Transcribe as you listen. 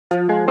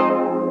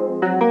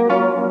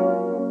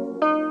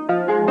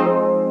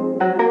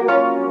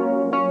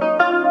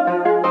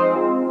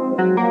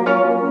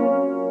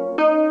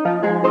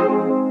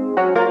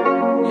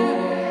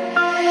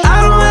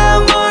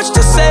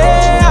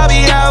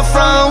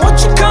what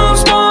you come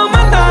spoil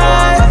my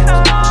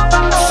night.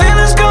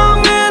 Feelings come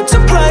into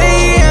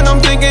play, and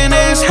I'm thinking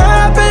this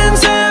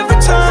happens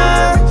every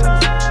time.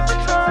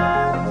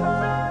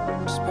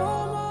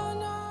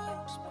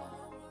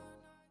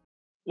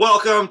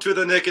 Welcome to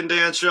the Nick and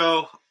Dan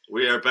Show.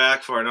 We are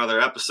back for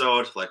another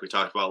episode. Like we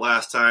talked about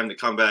last time, the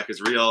comeback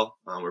is real.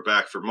 We're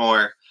back for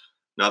more.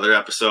 Another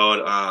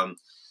episode.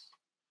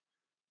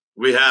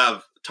 We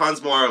have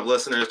tons more of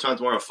listeners,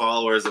 tons more of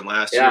followers than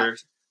last year.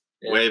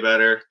 Yeah. Way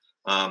better.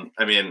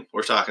 I mean,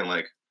 we're talking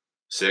like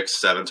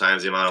 6-7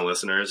 times the amount of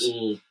listeners.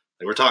 Like,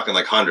 we're talking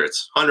like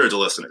hundreds of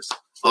listeners.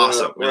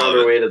 Awesome. We're on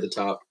our way to the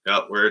top.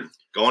 Yep, we're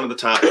going to the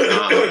top.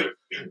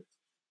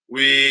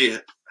 We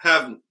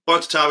have a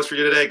bunch of topics for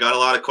you today. Got a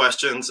lot of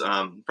questions.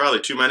 Probably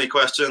too many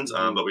questions,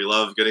 but we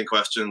love getting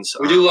questions.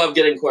 We do love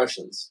getting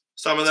questions.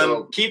 Some of them.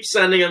 So keep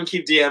sending them,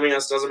 keep DMing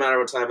us. Doesn't matter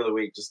what time of the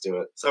week, just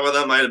do it. Some of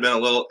them might have been a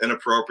little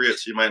inappropriate,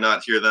 so you might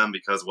not hear them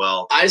because,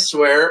 well. I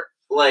swear,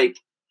 like,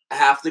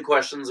 half the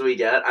questions we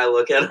get, I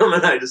look at them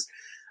and I just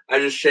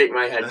shake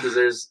my head because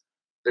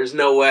there's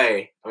no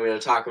way I'm going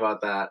to talk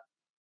about that.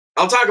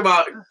 I'll talk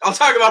about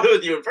it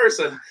with you in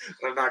person,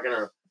 but I'm not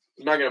gonna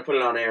put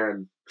it on air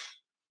and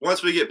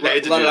once we get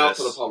paid to let do it out this,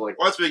 for the public.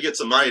 Once we get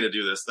some money to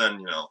do this,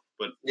 then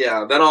but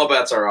yeah, then all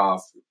bets are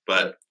off.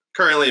 But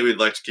currently, we'd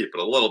like to keep it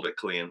a little bit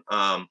clean.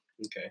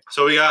 Okay.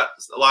 So we got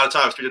a lot of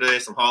topics for today.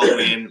 Some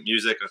Halloween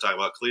music. I'll talk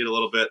about Khalid a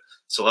little bit.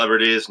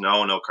 Celebrities.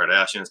 No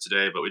Kardashians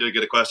today, but we did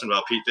get a question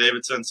about Pete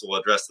Davidson, so we'll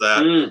address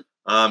that.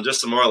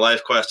 Just some more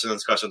life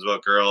questions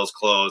about girls,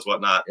 clothes,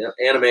 whatnot. Yep,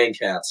 anime and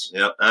cats.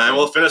 Yep, and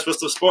we'll finish with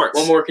some sports.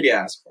 What more could you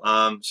ask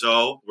for?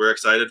 So we're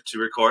excited to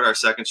record our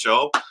second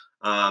show.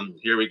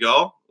 Here we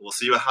go. We'll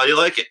see how you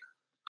like it.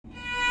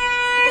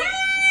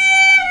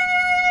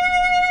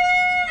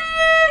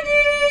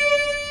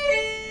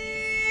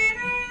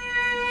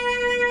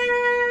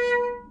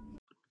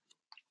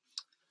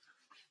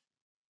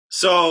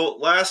 So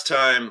last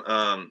time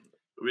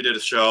we did a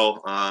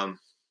show, while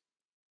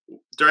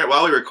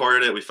we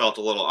recorded it, we felt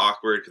a little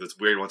awkward because it's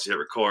weird once you hit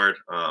record.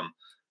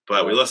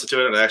 But we listened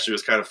to it and it actually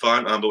was kind of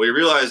fun. But we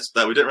realized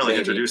that we didn't really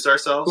introduce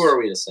ourselves. Who are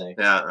we to say?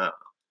 Yeah,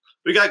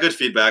 we got good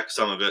feedback.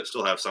 Some of it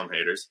still have some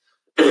haters,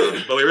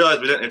 but we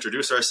realized we didn't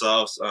introduce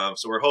ourselves.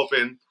 So we're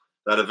hoping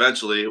that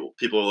eventually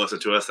people will listen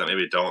to us that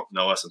maybe don't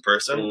know us in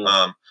person.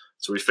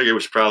 So we figured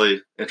we should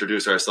probably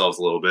introduce ourselves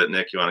a little bit.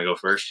 Nick, you want to go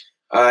first?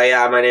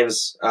 Yeah, my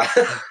name's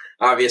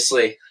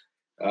obviously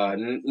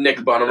Nick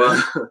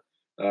Bonema.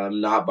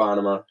 Not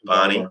Bonema.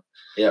 Bonnie.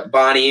 Yeah,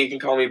 Bonnie. You can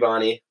call me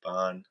Bonnie.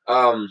 Bon.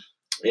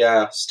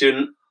 Yeah,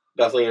 student,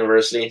 Bethel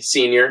University,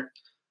 senior.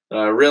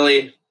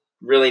 Really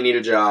need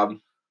a job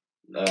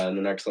in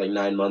the next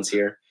 9 months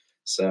here.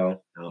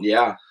 So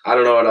yeah, I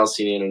don't know what else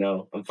you need to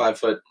know. I'm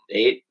 5'8",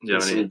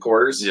 some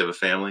quarters. Do you have a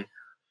family?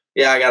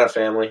 Yeah, I got a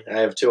family. I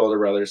have 2 older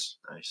brothers.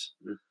 Nice.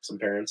 Some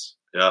parents.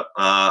 Yep.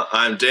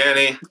 I'm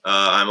Danny.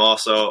 I'm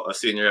also a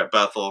senior at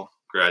Bethel.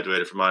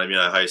 Graduated from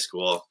Montana High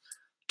School.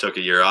 Took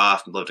a year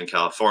off. Lived in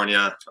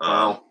California.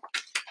 Wow.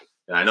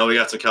 Yeah, I know we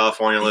got some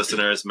California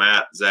listeners.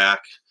 Matt,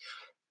 Zach,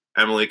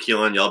 Emily,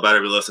 Keelan. Y'all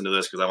better be listening to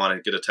this because I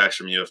want to get a text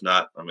from you. If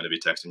not, I'm going to be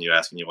texting you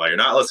asking you why you're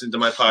not listening to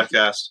my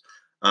podcast.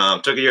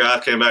 Took a year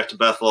off. Came back to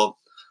Bethel.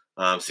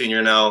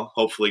 Senior now.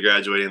 Hopefully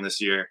graduating this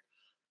year.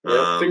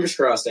 Yeah, fingers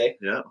crossed, eh?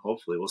 Yeah,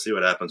 hopefully. We'll see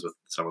what happens with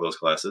some of those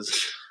classes.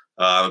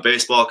 I'm a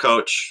baseball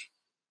coach.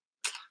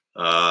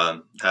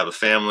 Have a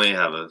family.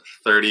 Have a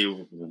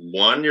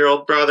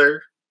 31-year-old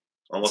brother.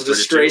 Almost it's a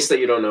disgrace that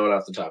you don't know it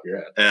off the top of your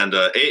head. And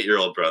an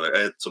 8-year-old brother.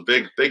 It's a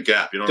big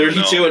gap. You don't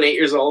 32 know. And 8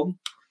 years old?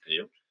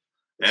 You.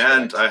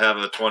 And I have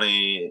a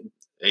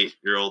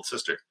 28-year-old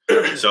sister.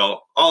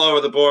 So all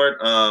over the board.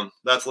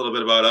 That's a little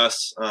bit about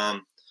us.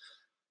 All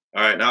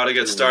right, now to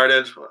get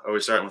started. Are we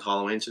starting with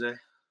Halloween today?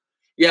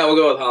 Yeah, we'll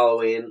go with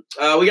Halloween.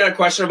 We got a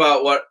question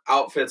about what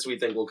outfits we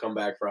think will come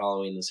back for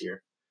Halloween this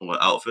year. What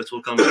outfits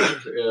will come back?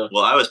 Yeah.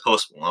 Well, I was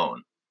Post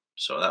Malone,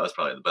 so that was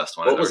probably the best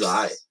one. What was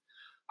I?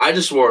 I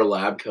just wore a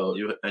lab coat.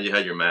 You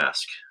had your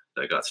mask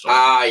that got stolen.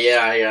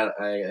 Yeah,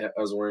 I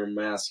was wearing a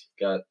mask.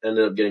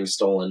 Ended up getting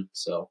stolen.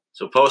 So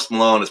Post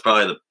Malone is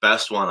probably the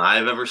best one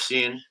I've ever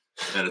seen,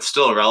 and it's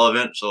still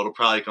relevant, so it'll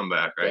probably come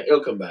back, right? Yeah,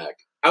 it'll come back.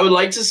 I would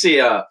like to see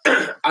I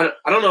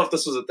don't know if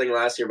this was a thing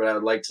last year, but I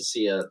would like to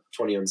see a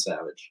 21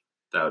 Savage.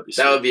 That would be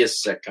that would be a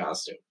sick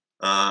costume.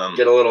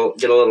 Get a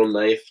little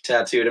knife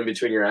tattooed in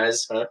between your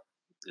eyes, huh?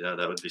 Yeah,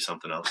 that would be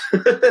something else.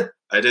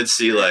 I did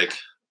see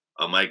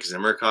a Mike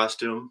Zimmer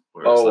costume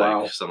where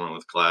it's someone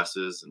with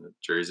glasses and a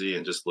jersey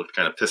and just looked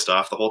kind of pissed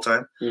off the whole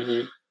time.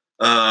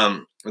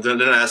 Mm-hmm.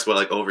 Didn't ask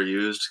about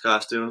overused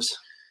costumes.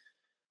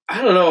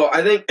 I don't know.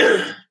 I think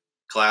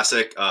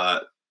classic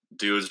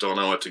dudes don't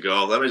know what to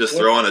go. Let me just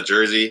throw on a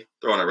jersey,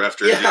 throw on a ref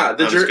jersey. Yeah,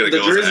 the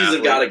jerseys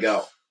have got to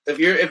go. If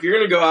you're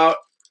gonna go out,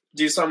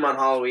 do something on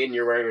Halloween, and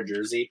you're wearing a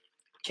jersey,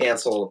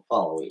 cancel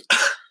Halloween.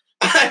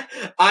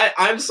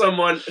 I'm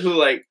someone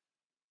who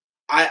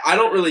I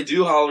don't really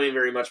do Halloween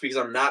very much because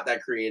I'm not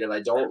that creative. I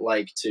don't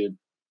like to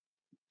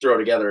throw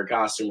together a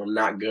costume. I'm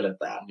not good at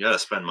that. You gotta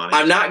spend money.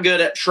 I'm not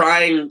good at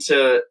trying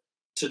to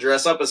to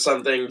dress up as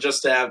something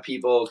just to have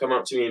people come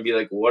up to me and be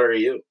like, "What are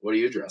you? What do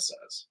you dress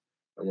as?"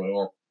 I'm like,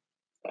 "Well,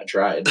 I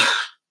tried."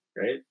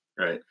 Right.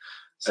 Right.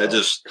 So,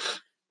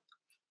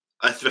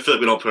 I feel like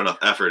we don't put enough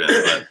effort in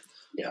it, but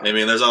yeah. I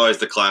mean, there's always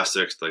the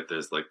classics. Like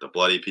there's like the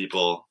bloody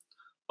people.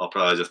 I'll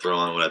probably just throw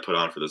on what I put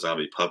on for the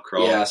zombie pub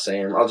crawl. Yeah,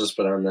 same. I'll just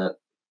put on that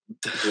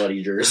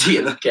bloody jersey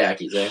and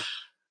khakis. Eh?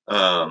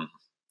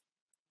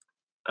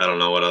 I don't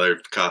know what other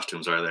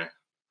costumes are there.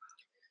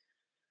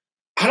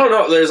 I don't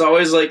know. There's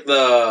always like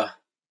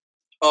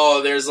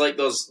there's like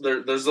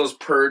there's those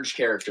purge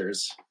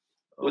characters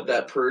with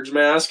that purge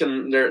mask,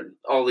 and they're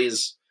all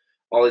these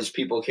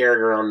people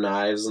carrying around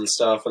knives and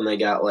stuff, and they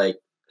got like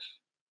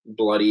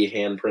bloody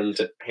handprints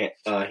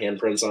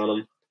on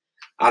them.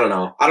 I don't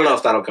know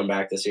if that'll come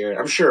back this year.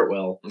 I'm sure it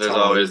will. There's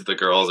always the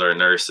girls are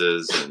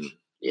nurses and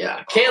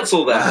yeah.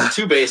 Cancel that.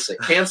 Too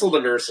basic. Cancel the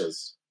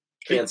nurses.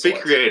 Be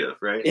creative,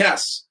 right?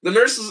 Yes, the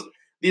nurses.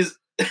 These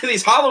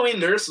Halloween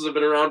nurses have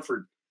been around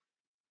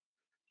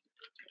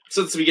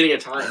since the beginning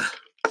of time.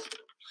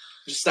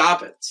 Just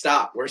stop it.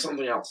 Stop. Wear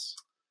something else.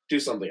 Do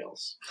something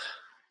else.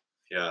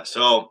 Yeah.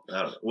 So,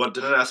 I don't know. What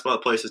did I ask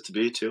about places to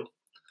be too?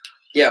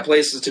 Yeah,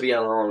 places to be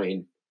on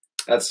Halloween.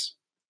 That's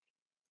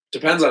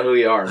depends on who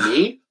you are.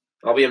 Me,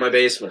 I'll be in my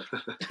basement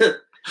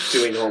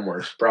doing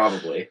homework.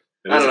 Probably.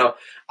 I don't know.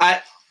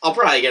 I'll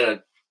probably get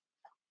a.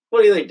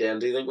 What do you think, Dan?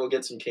 Do you think we'll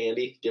get some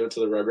candy? Give it to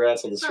the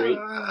Rugrats on the street?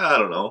 I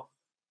don't know.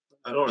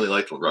 I don't really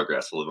like the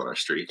Rugrats to live on our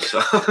street. So.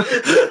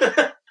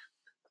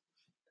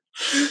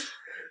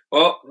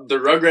 Well, the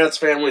Rugrats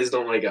families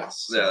don't like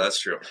us. So. Yeah, that's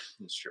true.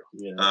 That's true.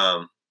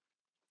 Yeah.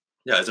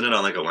 Yeah, isn't it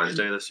on like a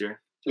Wednesday this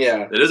year?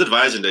 Yeah. It is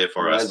advising day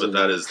for us, but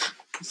that is.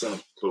 So.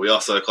 But we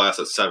also have a class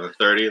at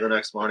 7:30 the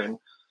next morning.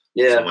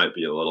 Yeah. So it might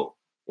be a little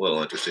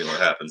interesting what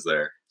happens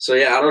there. So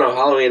yeah, I don't know.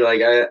 Halloween,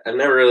 like I've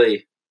never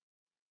really.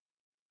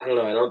 I don't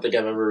know. I don't think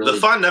I've ever really. The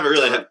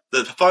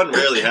fun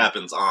rarely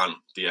happens on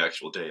the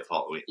actual day of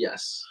Halloween.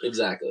 Yes,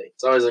 exactly.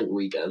 It's always like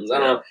weekends. I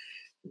don't know.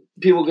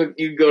 People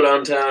you could go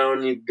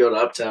downtown, you could go to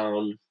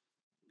uptown,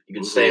 you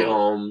could stay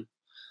home.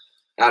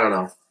 I don't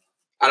know.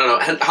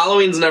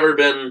 Halloween's never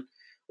been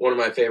one of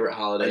my favorite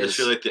holidays. I just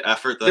feel like the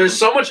effort. There's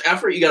so much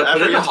effort you got to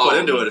put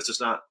into it. It's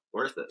just not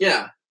worth it.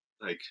 Yeah.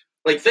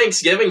 Like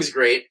Thanksgiving's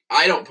great.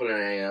 I don't put in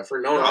any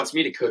effort. No one wants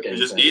me to cook anything.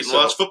 You just eat and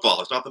watch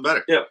football. It's nothing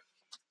better. Yeah.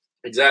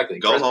 Exactly.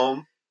 Go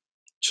home.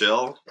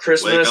 Chill.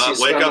 Christmas, you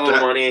spend a little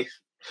money.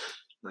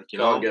 Like,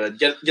 all good.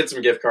 Get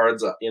some gift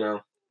cards, You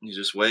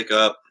just wake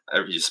up,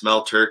 you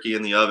smell turkey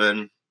in the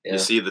oven, you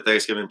see the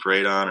Thanksgiving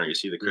parade on, or you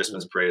see the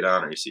Christmas parade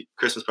on, or you see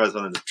Christmas presents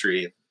under the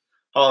tree.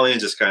 Halloween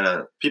just kind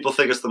of, people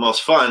think it's the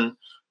most fun,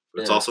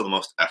 but it's also the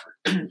most effort.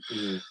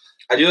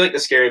 I do like the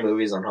scary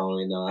movies on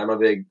Halloween, though. I'm a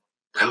big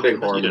horror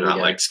movie You do not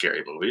guy. like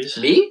scary movies.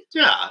 Me?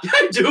 Yeah.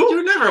 I do.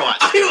 You never watch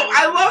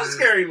I love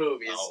scary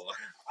movies. Oh.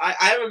 I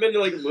haven't been to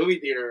like a movie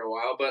theater in a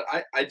while, but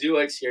I do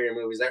like scary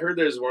movies. I heard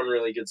there's one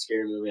really good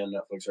scary movie on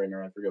Netflix right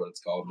now. I forget what it's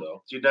called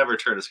though. You never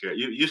turn to scary.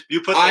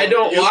 You put. I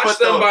don't watch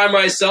them by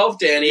myself,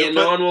 Danny, and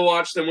no one will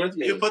watch them with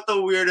me. You put the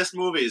weirdest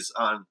movies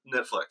on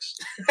Netflix.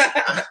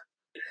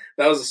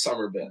 That was a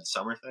summer bit.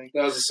 Summer thing.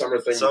 That was a summer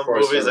thing. Some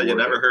movies that you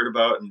never heard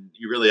about, and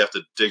you really have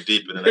to dig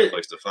deep into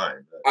Netflix to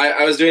find.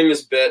 I was doing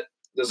this bit.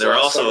 They're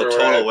also a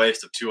total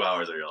waste of 2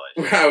 hours of your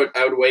life.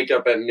 I would wake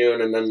up at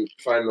noon and then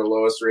find the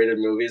lowest rated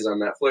movies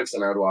on Netflix,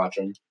 and I would watch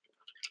them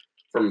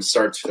from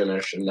start to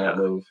finish and not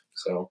move.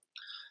 So,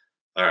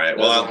 all right.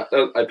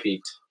 I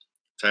peaked.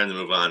 Time to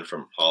move on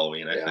from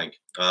Halloween, I think.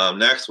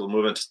 Next, we'll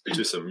move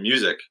into some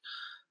music.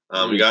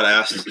 We got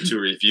asked to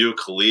review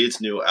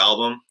Khalid's new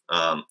album.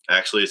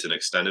 Actually, it's an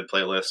extended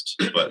playlist,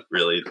 but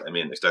really, I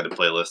mean, extended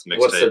playlist,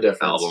 mixtape,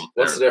 album.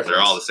 What's the difference?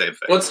 They're all the same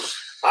thing.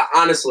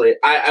 Honestly,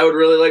 I would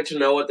really like to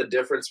know what the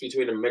difference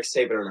between a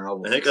mixtape and an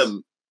album is. I think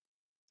an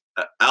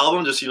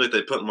album just seems like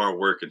they put more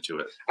work into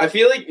it. I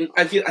think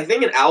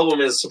an album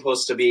is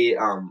supposed to be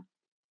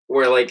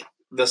where like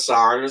the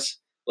songs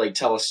like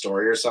tell a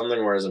story or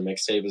something, whereas a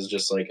mixtape is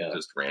just like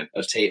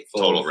a tape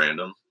full total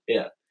random.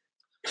 Yeah.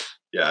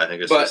 Yeah, I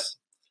think it's just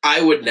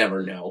I would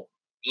never know.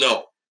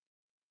 No.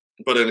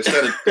 But an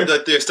extended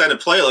the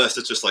extended playlist,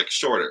 it's just like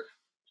shorter.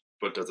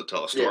 But does it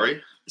tell a story? Yeah.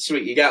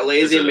 Sweet. You got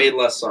lazy and made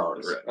less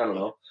songs. Right. I don't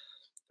know.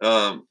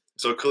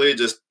 So Khalid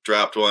just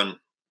dropped one.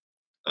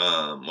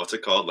 What's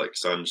it called? Like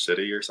Sun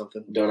City or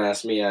something? Don't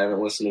ask me. I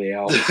haven't listened to the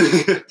album.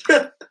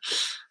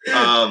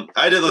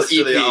 I did listen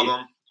to the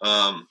album.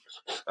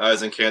 I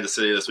was in Kansas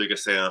City this week. I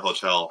stayed in a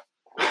hotel.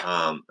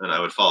 And I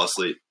would fall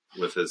asleep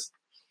with his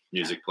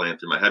music playing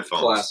through my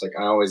headphones. Classic.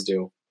 I always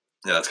do.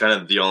 Yeah, that's kind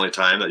of the only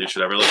time that you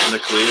should ever listen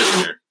to Khalid is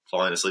when you're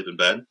falling asleep in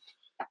bed.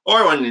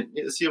 Or when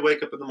you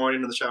wake up in the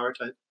morning in the shower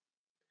type.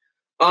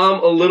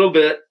 A little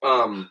bit.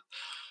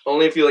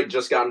 Only if you like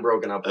just gotten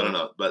broken up. I don't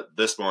know, but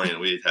this morning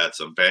we had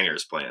some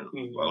bangers playing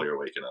while we were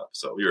waking up,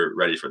 so we were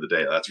ready for the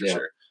day. That's for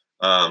sure.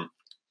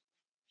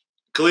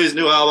 Khalid's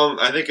new album,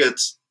 I think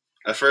it's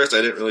at first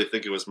I didn't really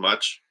think it was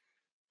much.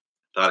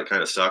 Thought it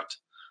kind of sucked.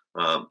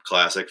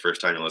 Classic, first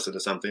time you listen to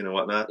something and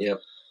whatnot. Yep.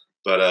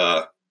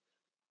 But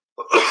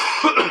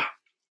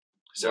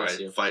Bless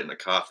you. Fighting a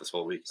cough this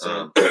whole week.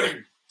 So-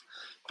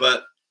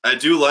 But I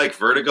do like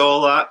Vertigo a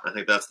lot. I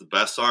think that's the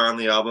best song on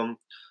the album.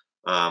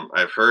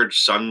 I've heard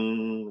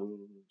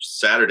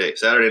Saturday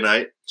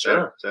Night.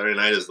 Sure. Saturday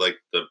Night is like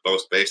the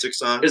most basic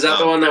song. Is that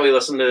the one that we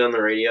listened to on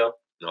the radio?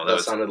 No,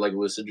 That sounded like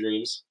Lucid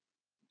Dreams.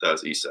 that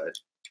was East Side.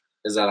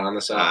 Is that on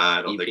the song?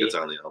 I don't EP? think it's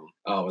on the album.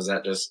 Oh, was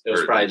that just? It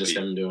was Or probably EP. just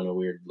him doing a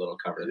weird little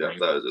cover Yeah, thing.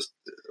 that was just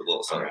a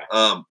little song.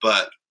 Okay.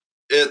 But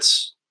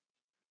it's.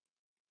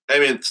 I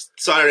mean,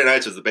 Saturday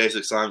Nights is the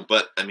basic song,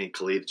 but I mean,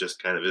 Khalid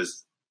just kind of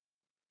is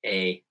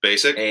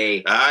basic.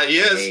 He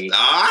Yes.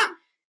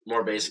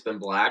 more basic than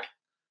Black.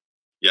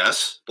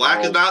 Yes.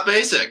 Black is not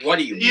basic. What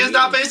do you He is mean?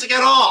 not basic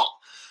at all.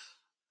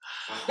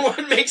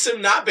 What makes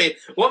him not basic?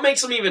 What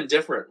makes him even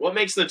different? What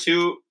makes the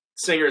two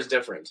singers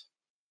different?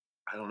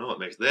 I don't know what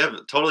makes. They have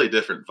a totally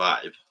different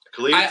vibe.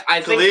 Khalid,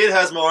 I think- Khalid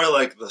has more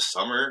like the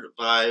summer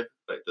vibe,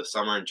 like the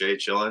summer and Jay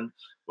chillin',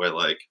 where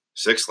like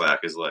Six Lack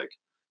is like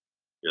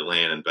you're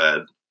laying in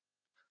bed,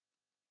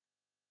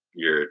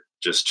 you're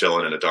just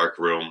chilling in a dark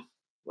room.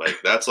 Like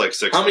that's like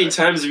Six. How many Lack.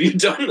 times have you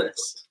done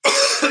this?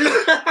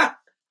 A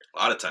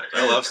lot of times.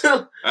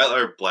 I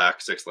love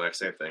Black, Six Lack,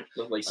 same thing.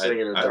 Like sitting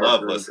in a I dark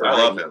love room listening. I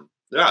love him.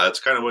 Yeah, that's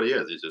kind of what he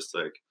is. He's just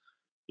like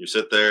you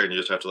sit there and you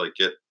just have to like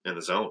get in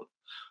the zone.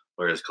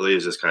 Whereas Khalid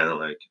is just kind of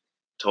like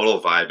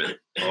total vibing.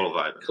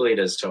 Khalid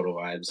has total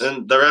vibes.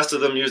 And the rest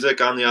of the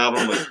music on the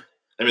album was,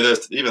 I mean,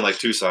 there's even like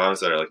 2 songs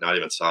that are like not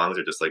even songs,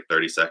 they're just like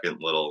 30-second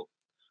little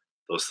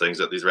those things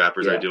that these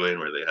rappers are doing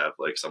where they have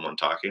like someone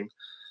talking.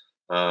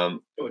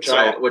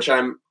 Which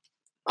I'm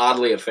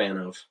oddly a fan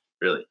of.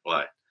 Really?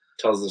 Why?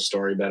 Tells the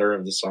story better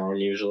of the song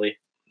usually.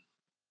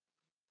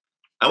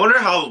 I wonder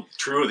how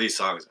true these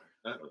songs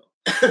are. I don't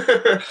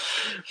know.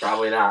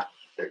 Probably not.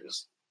 They're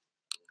just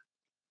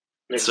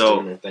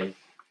doing their thing.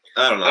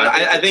 I don't know.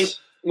 I think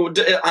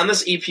on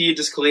this EP,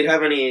 does Khalid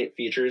have any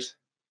features?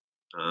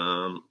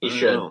 He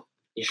should. Know.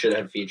 He should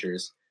have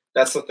features.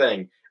 That's the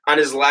thing. On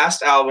his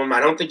last album, I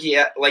don't think he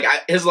had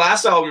his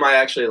last album. I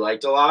actually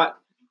liked a lot,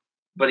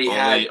 but he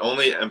had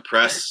only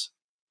Impress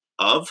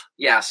of.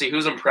 Yeah, see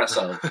who's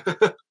impressive.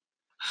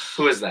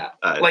 Who is that?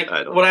 I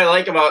don't what know. I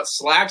like about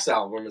Slack's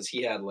album is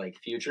he had like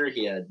Future.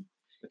 He had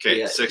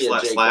Six he had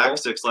Lack, J. Slack, Cole.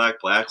 Six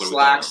Lack, Black. What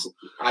Slacks.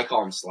 I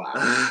call him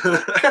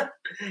Slack.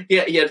 He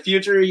had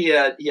Future. He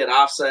had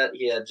Offset.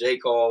 He had J.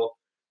 Cole.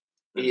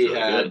 He really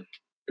had good.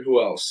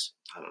 who else?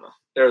 I don't know.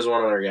 There was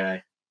one other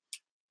guy.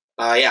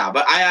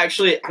 But I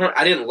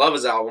didn't love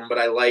his album, but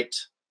I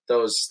liked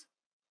those.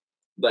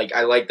 Like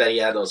I liked that he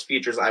had those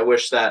features. I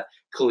wish that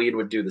Khalid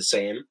would do the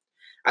same.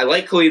 I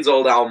like Khalid's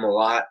old album a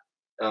lot.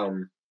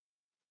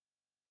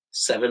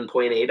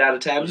 7.8 out of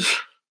 10.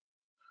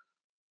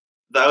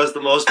 That was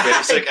the most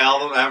basic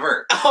album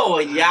ever. Oh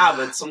yeah,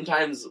 but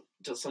sometimes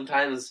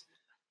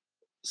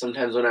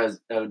when I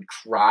would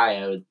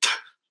cry,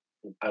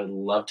 I would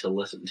love to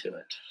listen to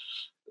it.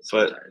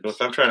 But if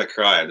I'm trying to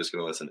cry, I'm just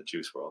going to listen to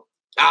Juice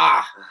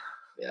WRLD.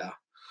 Yeah,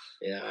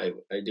 I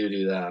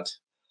do that.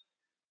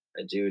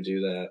 I do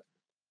that.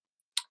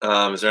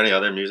 Is there any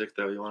other music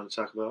that you want to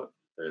talk about?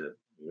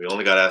 We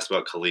only got asked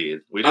about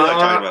Khalid. We do like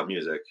talking about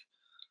music.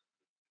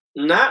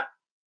 Not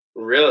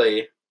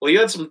really. Well, you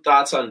had some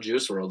thoughts on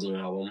Juice WRLD's new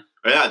album.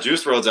 Oh, yeah,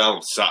 Juice WRLD's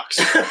album sucks.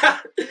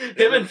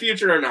 Him and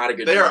Future are not a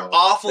good duo. They are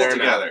awful They're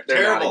together. They're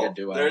Terrible. not a good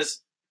duo.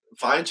 There's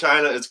Fine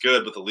China is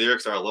good, but the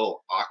lyrics are a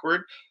little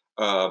awkward.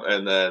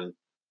 And then,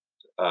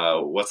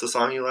 what's the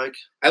song you like?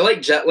 I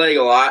like Jet Lag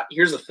a lot.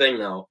 Here's the thing,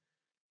 though.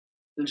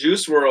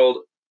 Juice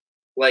WRLD,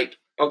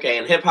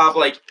 in hip hop,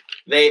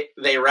 they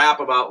rap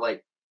about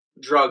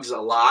drugs a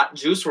lot.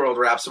 Juice WRLD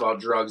raps about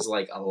drugs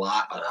a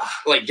lot.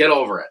 Get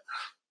over it.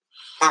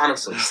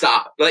 Honestly,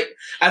 stop.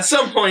 At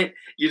some point,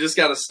 you just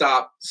got to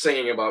stop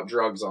singing about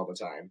drugs all the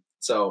time.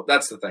 So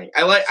that's the thing.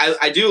 I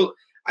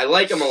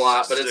like him a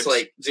lot, but it's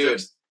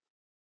dude.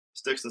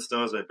 Sticks and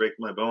stones may break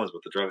my bones,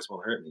 but the drugs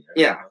won't hurt me.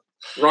 Yeah,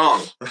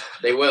 wrong.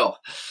 They will.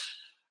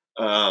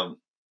 I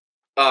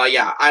don't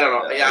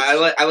know.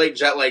 Yeah, I like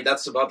Jet Lag.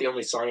 That's about the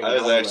only song.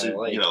 I was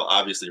actually,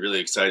 obviously really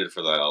excited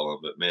for that album,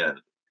 but man,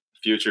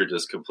 Future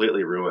just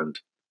completely ruined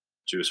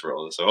Juice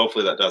WRLD. So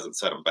hopefully that doesn't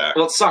set him back.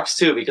 Well, it sucks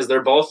too because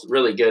they're both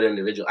really good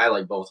individuals. I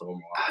like both of them a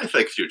lot. I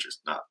think Future's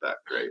not that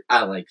great.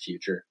 I like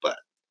Future, but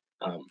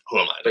who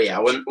am I? But yeah,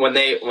 when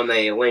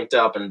they linked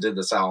up and did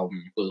this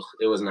album,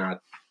 it was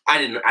not. I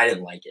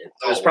didn't like it.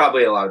 There's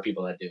probably a lot of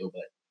people that do,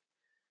 but.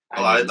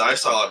 I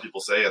saw a lot of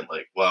people saying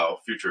 "Wow,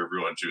 Future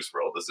ruined Juice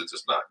WRLD. This is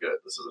just not good.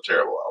 This is a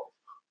terrible album."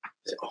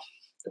 So,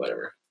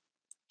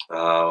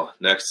 whatever.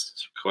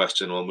 Next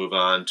question. We'll move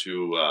on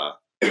to a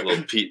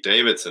little Pete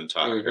Davidson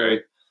talk,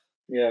 right?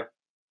 Yeah.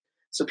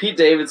 So Pete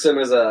Davidson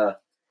is a.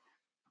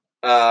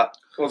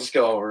 We'll just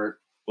go over it.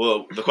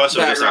 Well, the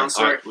question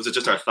was it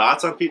just our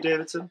thoughts on Pete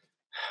Davidson?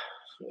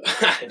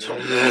 I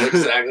don't know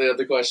exactly what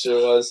the question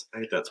was. I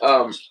think that's.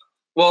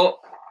 Well.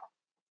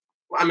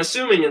 I'm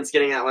assuming it's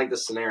getting at the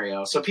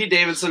scenario. So Pete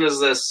Davidson is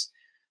this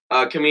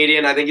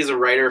comedian. I think he's a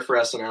writer for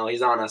SNL.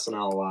 He's on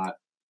SNL a lot.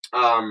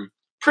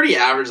 Pretty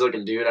average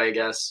looking dude, I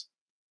guess.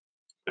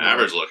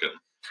 Average looking.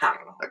 I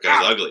don't know. That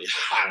guy's ugly.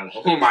 I don't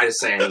know. Who am I to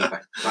say anything?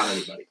 Not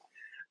anybody.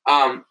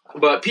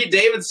 But Pete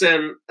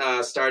Davidson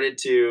started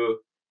to.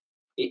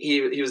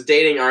 He was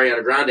dating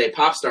Ariana Grande,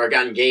 pop star,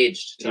 got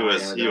engaged.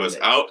 He was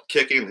out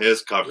kicking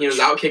his coverage. He was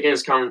out kicking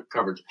his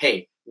coverage.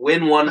 Hey,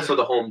 win one for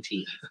the home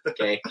team.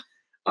 Okay,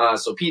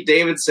 so Pete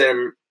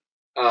Davidson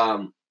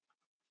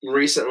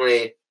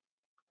recently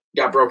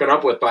got broken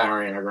up with by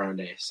Ariana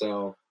Grande.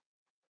 So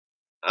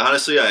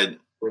honestly, I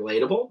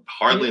relatable.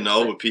 Hardly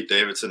know who Pete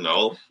Davidson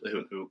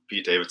who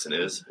Pete Davidson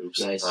is.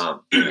 Oops. Nice.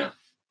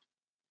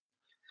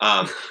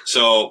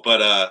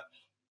 But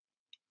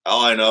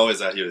all I know is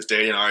that he was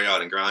dating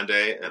Ariana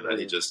Grande, and that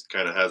he just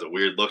kind of has a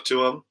weird look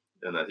to him,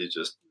 and that he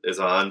just is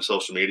on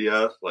social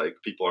media. Like,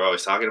 people are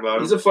always talking about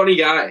him. He's a funny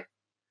guy.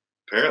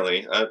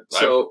 Apparently.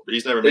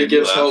 He's never it made me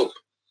gives laugh. hope.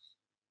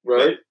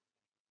 Right?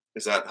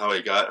 Is that how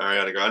he got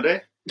Ariana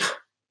Grande?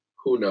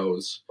 Who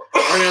knows?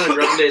 Ariana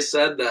Grande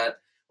said that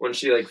when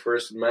she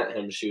first met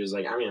him, she was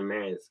like, I'm gonna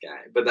marry this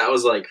guy. But that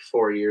was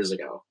 4 years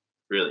ago.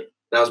 Really?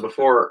 That was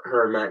before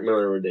her and Mac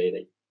Miller were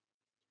dating.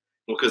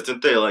 Well, because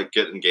didn't they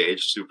get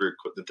engaged super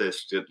quick? Didn't they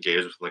get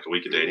engaged within a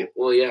week of dating?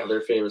 Well, yeah,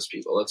 they're famous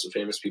people. That's what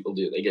famous people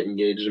do. They get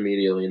engaged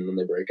immediately and then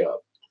they break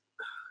up.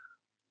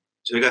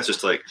 Do you think that's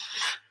just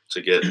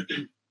to get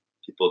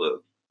people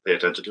to pay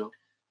attention to him?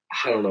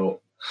 I don't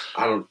know.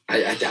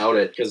 I doubt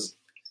it, because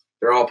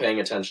they're all paying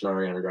attention to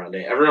Ariana Grande.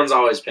 Everyone's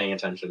always paying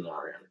attention to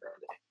Ariana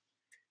Grande.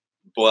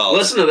 Well,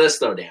 listen to this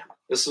though, Dan.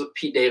 This is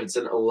Pete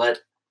Davidson.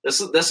 This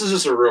is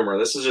just a rumor.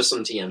 This is just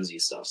some TMZ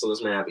stuff, so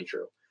this may not be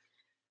true.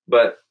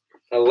 But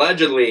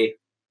allegedly,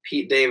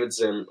 Pete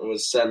Davidson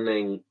was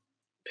sending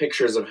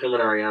pictures of him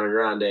and Ariana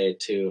Grande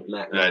to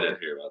Mac Miller. I didn't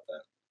hear about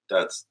that.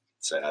 That's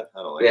sad.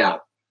 I don't like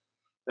that.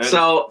 And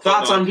so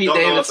thoughts on Pete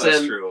Davidson? Know if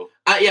that's true.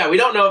 We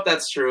don't know if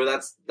that's true.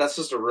 That's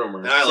just a rumor.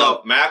 And I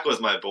love Mac was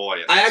my boy.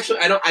 I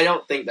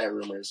don't think that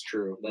rumor is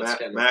true.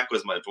 Mac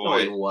was my boy. No,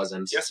 he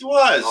wasn't. Yes, he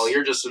was. Oh,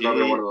 you're just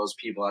another one of those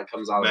people that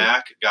comes out.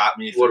 Mac got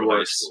me through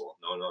high school.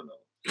 No.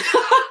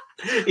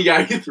 He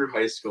got you through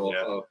high school.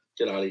 Yeah. Oh,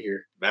 get out of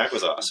here. Mac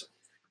was awesome.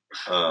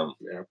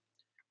 Yeah.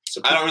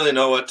 So I don't really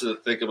know what to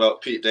think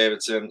about Pete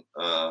Davidson.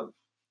 I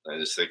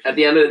just think at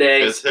the end of the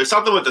day, there's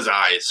something with his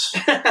eyes.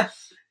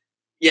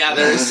 Yeah,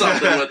 there's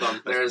something with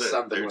them. There's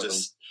something with them.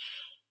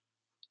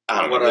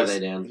 I don't know. What are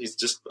they, Dan? He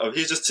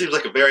just seems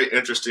like a very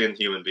interesting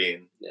human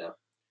being. Yeah.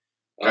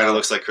 Kind of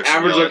looks like Christian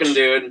average Yelich. Looking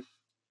dude.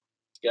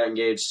 Got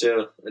engaged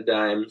to a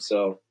dime,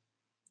 so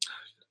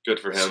good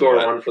for him. Score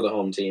one for the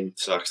home team.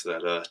 Sucks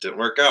that didn't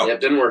work out. Yep,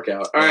 didn't work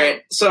out. All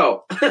right,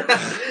 so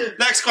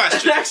next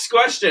question. Next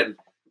question.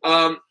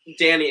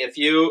 Danny, if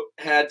you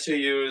had to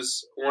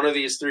use one of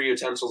these three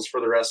utensils for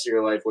the rest of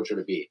your life, which would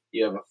it be?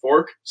 You have a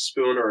fork,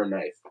 spoon, or a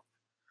knife?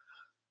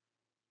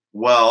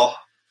 Well,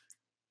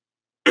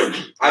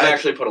 I've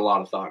actually put a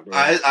lot of thought into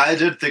it. I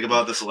did think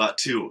about this a lot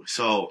too.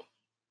 So,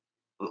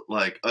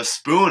 a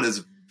spoon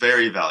is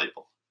very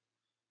valuable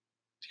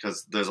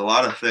because there's a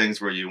lot of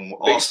things where you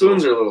big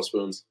spoons or little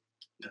spoons?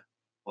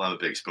 Well, I'm a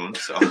big spoon,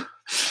 so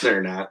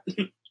they're not.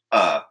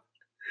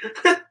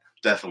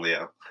 Definitely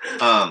am.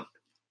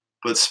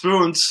 But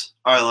spoons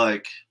are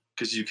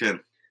because you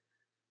can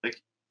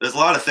there's a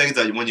lot of things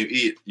that when you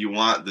eat, you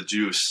want the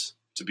juice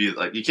to be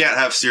you can't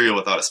have cereal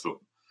without a spoon.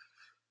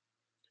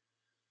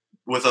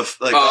 With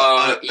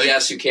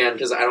yes, you can,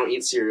 because I don't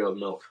eat cereal with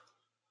milk.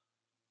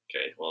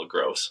 Okay, well,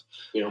 gross.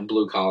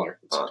 Blue collar.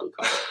 It's blue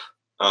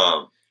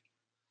collar.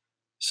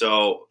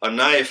 So a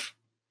knife,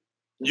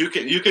 you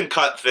can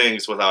cut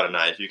things without a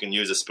knife. You can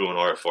use a spoon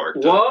or a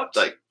fork.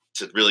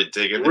 To really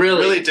dig in.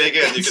 Really dig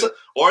in. You can,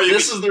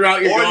 this is the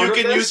route you're going. Or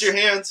you can use your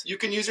hands. You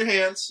can use your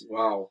hands.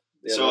 Wow.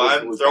 Yeah, so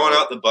I'm throwing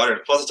out the butter.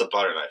 Plus, it's a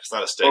butter knife. It's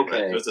not a steak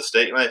knife. If it's a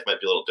steak knife, it might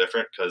be a little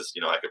different because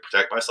I could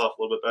protect myself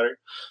a little bit better.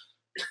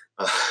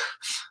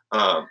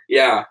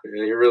 Yeah,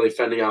 you're really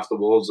fending off the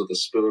wolves with a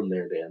spoon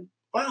there, Dan.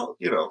 Well,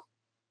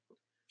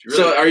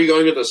 So, are you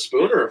going with a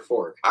spoon or a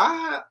fork?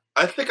 I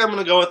think I'm going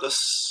to go with a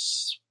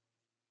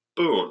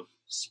spoon.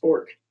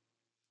 Spork.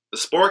 The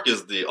spork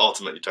is the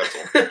ultimate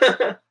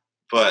utensil.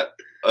 But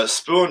a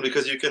spoon,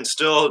 because you can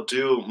still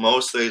do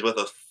most things with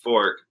a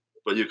fork,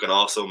 but you can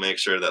also make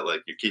sure that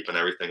you're keeping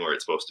everything where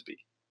it's supposed to be.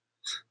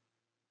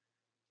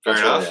 Fair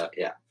enough?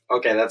 Yeah.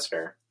 Okay, that's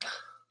fair.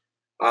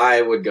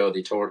 I would go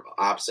the total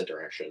opposite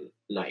direction.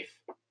 Knife.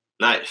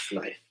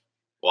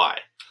 Why?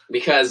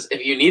 Because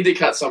if you need to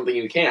cut something,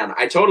 you can.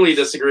 I totally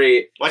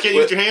disagree. Why can't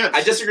you use your hands?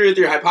 I disagree with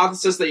your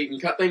hypothesis that you can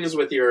cut things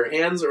with your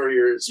hands or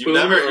your spoon.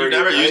 You've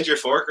never used your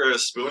fork or a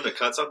spoon to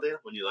cut something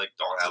when you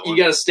don't have one?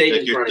 You got a steak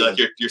in front of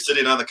you. You're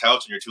sitting on the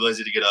couch and you're too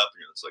lazy to get up. And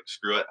you're just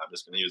screw it. I'm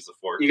just going to use the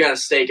fork. You got a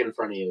steak in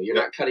front of you. You're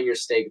not cutting your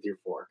steak with your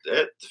fork.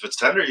 If it's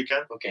tender, you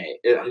can. Okay.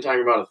 I'm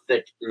talking about a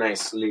thick,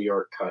 nice New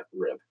York cut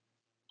rib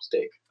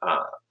steak.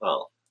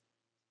 Well.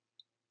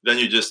 Then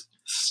you just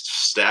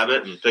stab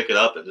it and pick it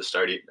up and just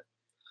start eating it.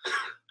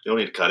 You don't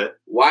need to cut it.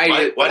 Why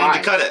need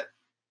you cut it?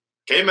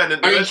 Cavemen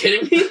didn't do it. Are you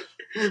kidding me?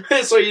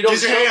 So you don't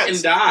choke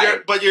and die.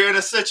 But you're in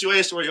a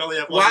situation where you only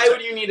have one. Why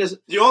would you need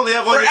You only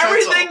have one for utensil.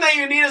 everything that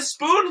you need a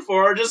spoon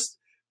for, just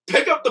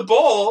pick up the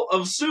bowl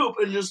of soup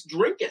and just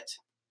drink it.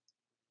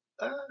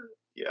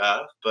 Yeah,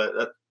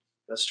 but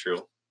that's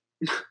true.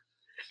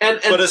 And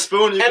but a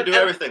spoon you can and- do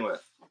and- everything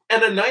with.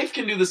 And a knife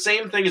can do the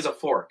same thing as a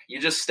fork. You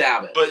just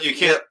stab it. But you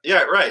can't.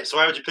 Yeah, right. So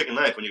why would you pick a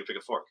knife when you can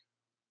pick a fork?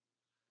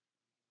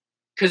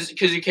 Because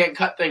you can't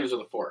cut things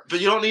with a fork.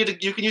 But you don't need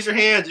to. You can use your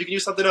hands. You can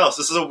use something else.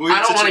 This is a weird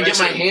I don't want to get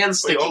situation my hands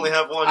where sticky. you only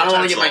have one I don't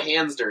want to utensil. get my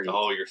hands dirty.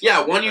 Oh, you're Yeah,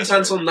 one that's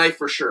utensil right. knife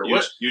for sure.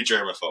 You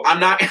germaphobe. I'm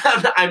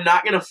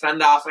not going to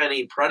fend off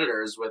any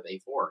predators with a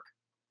fork.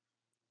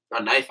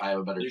 A knife, I have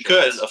a better You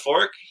chance. could. A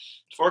fork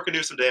could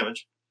do some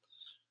damage.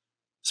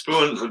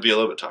 Spoon would be a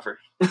little bit tougher.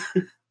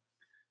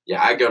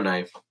 Yeah, I'd go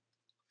knife.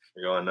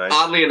 You're going nice.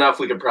 Oddly enough,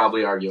 we could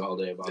probably argue all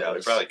day about Yeah, we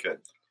this. probably could.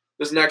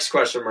 This next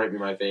question might be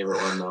my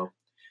favorite one, though.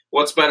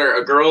 What's better,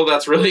 a girl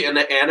that's really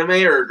into anime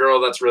or a girl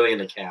that's really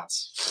into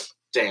cats?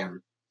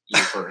 Dan,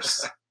 you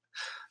first.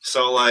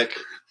 So, like,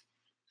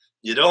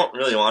 you don't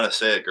really want to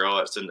say a girl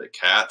that's into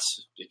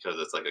cats because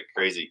it's like a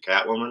crazy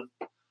cat woman.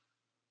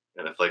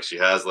 And if, like, she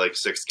has, like,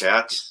 6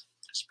 cats,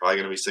 she's probably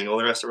going to be single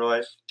the rest of her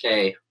life.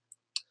 Okay.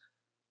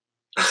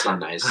 That's not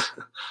nice.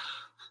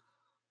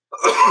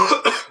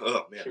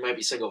 Oh, man. She might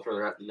be single for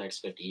the next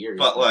 50 years.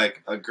 But,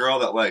 like, a girl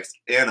that likes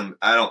anime,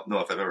 I don't know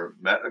if I've ever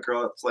met a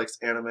girl that likes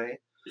anime.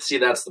 See,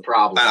 that's the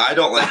problem. And I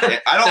don't like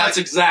That's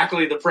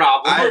exactly the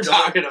problem we're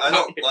talking about. I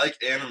don't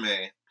like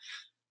anime.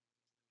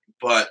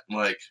 But,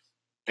 like,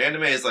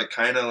 anime is, like,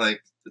 kind of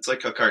like, it's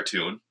like a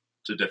cartoon.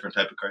 It's a different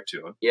type of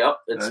cartoon. Yep,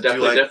 it's And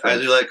definitely different.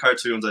 I do like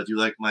cartoons. I do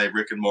like my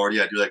Rick and Morty.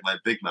 I do like my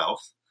Big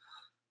Mouth.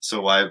 So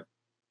why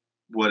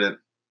wouldn't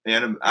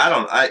anime?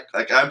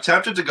 I'm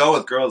tempted to go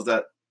with girls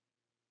that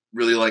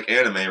really like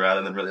anime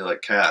rather than really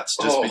like cats.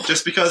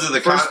 Just because of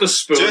the First the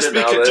spoon and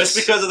now this. just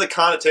because of the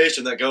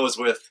connotation that goes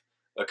with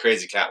a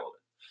crazy cat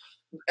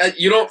woman.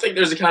 You don't think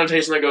there's a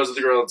connotation that goes with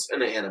the girl that's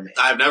into anime?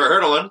 I've never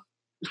heard of one.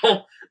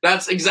 No,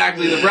 that's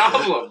exactly the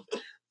problem.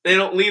 They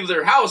don't leave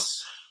their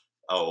house.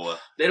 Oh,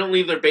 They don't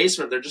leave their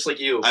basement. They're just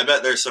like you. I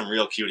bet there's some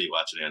real cutie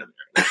watching anime.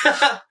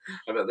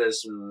 I bet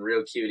there's some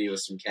real cutie with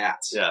some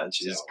cats. Yeah, and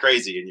she's So.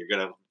 crazy, and you're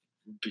gonna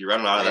be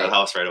running out of that Hey.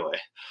 house right away.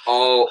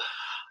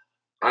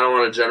 I don't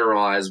want to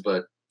generalize,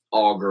 but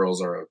all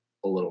girls are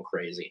a little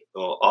crazy.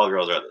 Well, all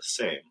girls are the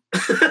same.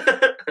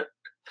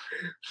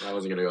 I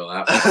wasn't gonna go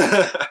that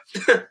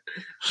far.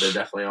 They're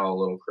definitely all a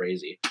little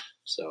crazy.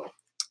 So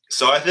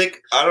So I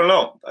don't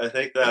know. I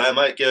think that I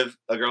might give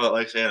a girl that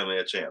likes anime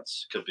a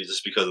chance. Could be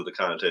just because of the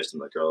connotation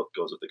that girl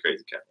goes with the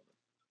crazy cat.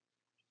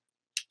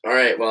 all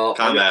right, well,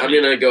 I'm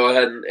gonna go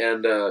ahead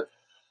and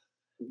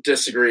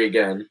disagree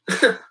again.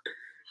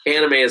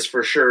 Anime is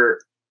for sure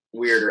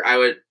weirder.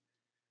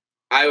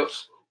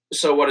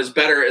 So what is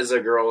better is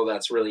a girl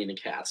that's really into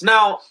cats.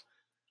 Now,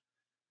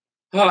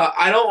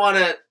 I don't want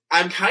to.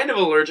 I'm kind of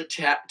allergic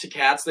to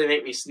cats. They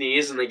make me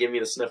sneeze and they give me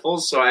the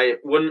sniffles, so I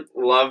wouldn't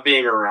love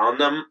being around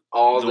them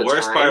all the time. The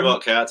worst part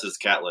about cats is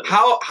cat litter.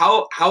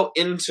 How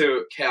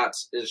into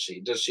cats is she?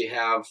 Does she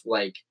have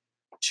like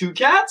 2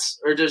 cats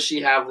or does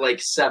she have like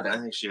 7? I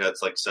think she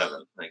has like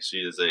 7. Like she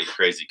is a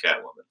crazy cat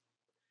woman.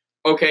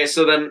 Okay,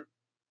 so then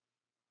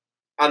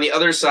on the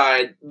other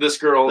side, this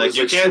girl Like, is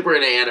you like can't- super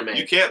into anime.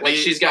 you can't like be-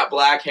 she's got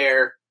black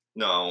hair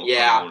No.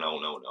 Yeah. No.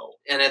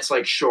 and it's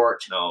like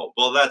short. No.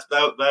 Well,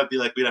 that'd be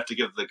like we'd have to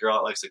give the girl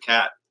that likes a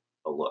cat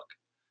a look.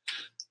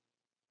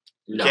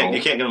 No,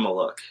 You can't give him a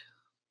look.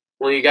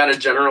 well, you got to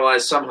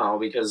generalize somehow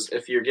because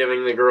if you're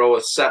giving the girl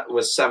with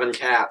 7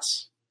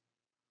 cats,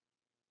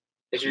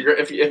 if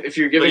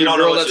you're giving you a don't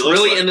know girl what that's she looks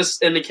really like.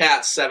 into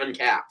cats 7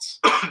 cats,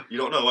 You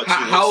don't know what she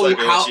looks like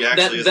or what she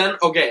actually is.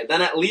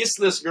 then at least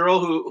this girl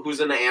who's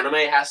into anime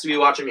has to be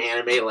watching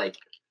anime like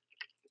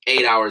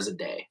 8 hours a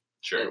day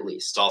Sure. at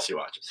least. It's all she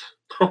watches.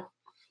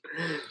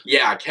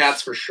 Yeah,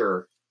 cats for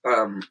sure.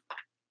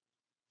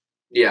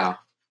 Yeah,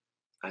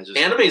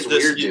 Anime's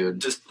weird, dude.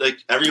 Just like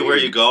everywhere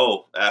you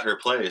go at her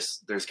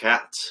place, there's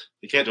cats.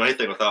 You can't do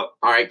anything without.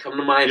 all right, come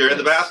to my. You're place. in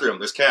the bathroom.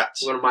 There's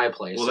cats. Go to my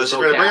place. Well, then There's she's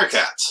no going to bring her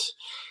cats. cats.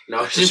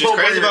 No, If she's won't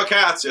crazy bring her- about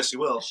cats. Yes, she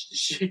will.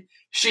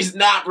 She's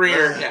not bringing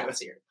her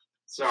cats here.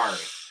 Sorry,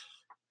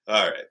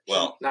 All right.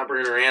 Well, not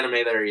bringing her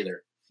anime there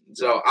either.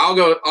 So I'll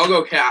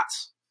go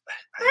cats.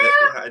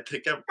 I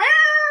think I'm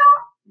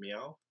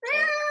meow.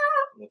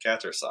 The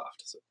cats are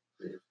soft.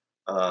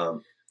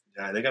 So.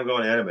 Yeah, I think I'm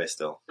going anime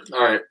still. All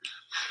right,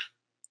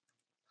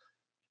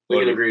 we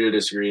can Well, agree to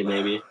disagree,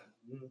 maybe.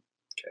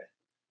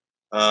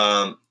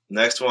 Okay.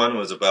 Next one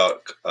was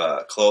about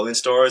clothing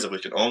stores. If we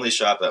could only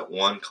shop at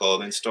one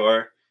clothing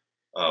store,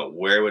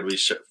 where would we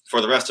shop for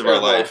the rest of our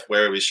Uh-huh. life?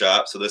 Where would we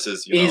shop? So this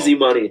is Easy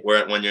money.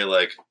 where when you're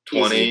like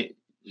 20,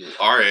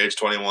 our age,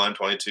 21,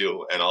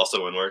 22, and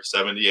also when we're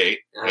 78,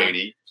 Uh-huh.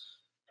 80,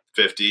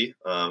 50,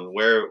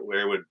 where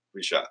would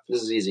we shop?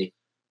 This is easy.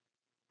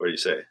 What do you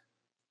say?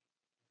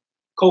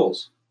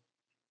 Kohl's.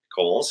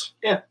 Kohl's?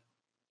 Yeah.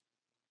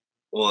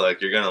 Well,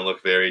 like you're gonna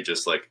look very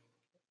just like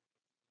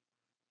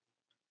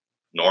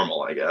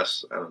normal, I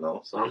guess. I don't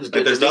know. Sounds Like,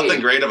 good. there's to me.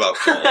 nothing great about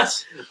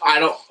Kohl's. I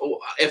don't.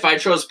 If I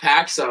chose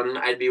PacSun,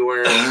 I'd be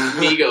wearing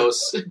Migos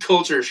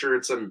culture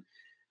shirts and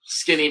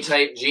skinny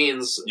tight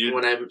jeans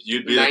when I'm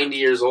you'd be 90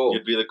 years old.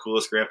 You'd be the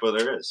coolest grandpa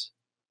there is.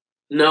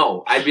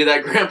 No, I'd be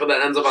that grandpa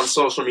that ends up on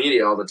social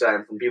media all the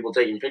time from people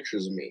taking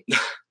pictures of me.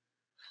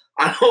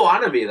 I don't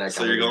want to be that.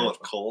 So you're going with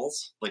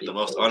Kohl's, like the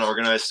most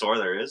unorganized store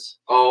there is.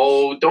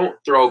 Oh, don't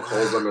throw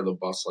Kohl's under the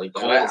bus like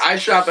that. I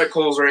shop at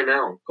Kohl's right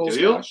now. Kohl's,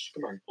 do you? Gosh,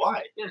 come on.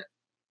 Why? Yeah.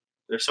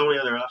 There's so many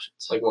other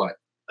options. Like what?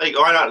 Like,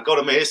 why not go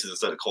to Macy's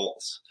instead of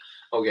Kohl's?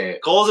 Okay.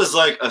 Kohl's is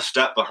like a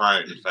step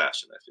behind in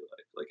fashion. I feel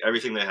like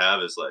everything they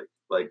have is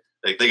like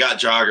they got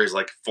joggers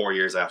like 4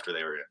 years after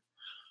they were in,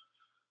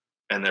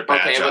 and they're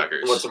bad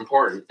joggers. What's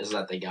important is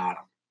that they got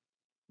them.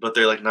 But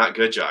they're like not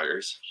good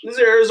joggers. This is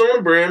the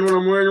Arizona brand what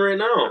I'm wearing right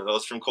now. Are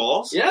those from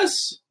Kohl's? Yes.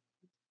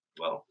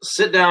 Well,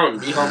 sit down.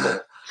 Be humble.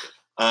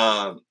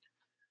 I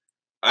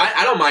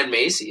don't mind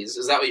Macy's.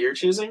 Is that what you're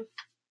choosing?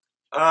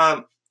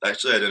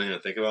 Actually, I didn't even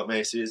think about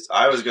Macy's.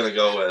 I was gonna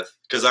go with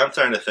because I'm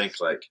trying to think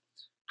like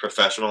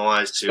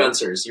professionalized too.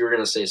 Spencer's. You were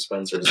gonna say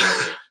Spencer's.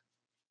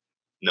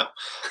 No.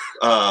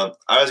 I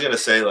was gonna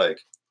say like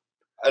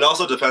it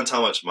also depends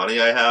how much money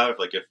I have.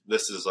 Like if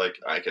this is like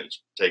I can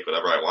take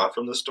whatever I want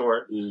from the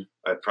store,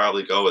 I'd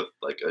probably go with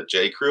like a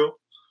J. Crew.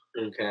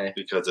 Okay.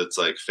 Because it's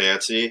like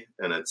fancy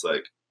and it's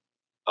like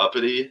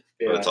uppity,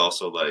 but it's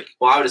also like.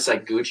 Well, I would just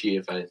like Gucci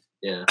if I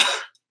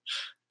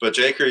But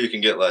J. Crew you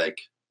can get like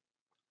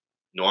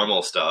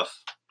normal stuff.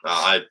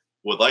 I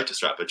would like to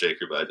shop at J.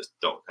 Crew, but I just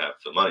don't have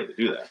the money to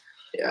do that.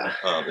 Yeah.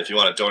 If you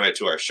want to donate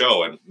to our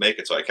show and make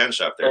it so I can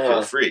shop there,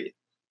 feel free.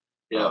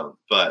 Yeah.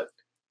 But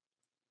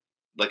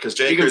like, because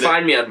J. You Crew, can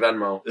find me on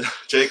Venmo.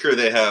 J. Crew,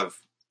 they have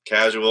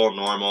casual,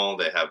 normal.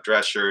 They have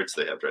dress shirts.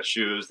 They have dress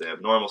shoes. They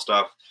have normal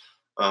stuff.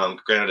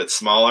 Granted, it's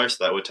smaller,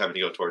 so that would tend to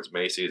go towards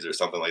Macy's or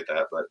something like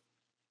that. But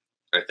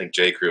I think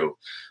J. Crew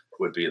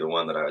would be the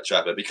one that I would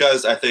shop at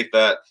because I think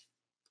a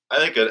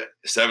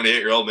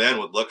 78-year-old man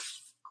would look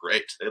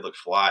great. They'd look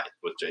fly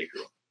with J.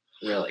 Crew.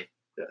 Really?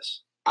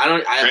 Yes. I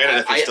don't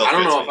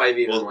know if I've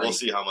even. We'll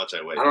see how much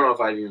I weigh. I don't know if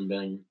I've even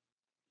been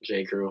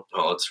J. Crew.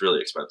 Oh, it's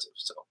really expensive.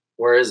 So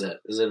where is it?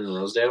 Is it in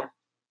Rosedale?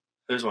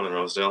 There's one in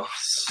Rosedale,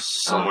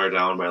 somewhere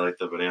down by like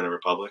the Banana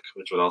Republic,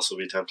 which would also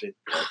be tempting.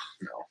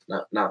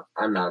 No,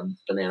 I'm not a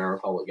Banana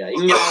Republic guy. You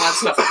can get all that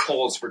stuff at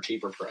Kohl's for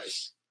cheaper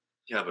price.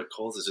 Yeah, but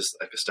Kohl's is just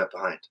like a step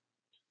behind.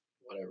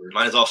 Whatever.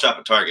 Might as well shop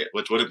at Target,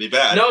 which wouldn't be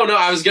bad. No,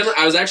 I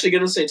was actually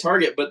gonna say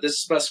Target, but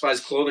this specifies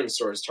clothing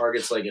stores.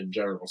 Target's like a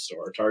general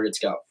store. Target's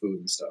got food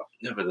and stuff.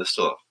 Yeah, but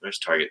there's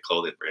Target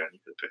clothing brand. You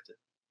could have picked it.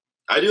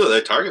 I do.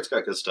 Like, Target's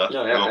got good stuff.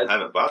 No, yeah, I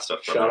haven't bought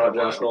stuff from shout out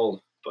Josh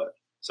Nold. But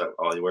is that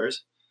all he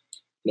wears?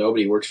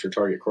 Nobody works for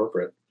Target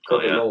corporate.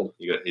 Nold.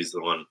 He's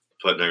the one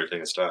putting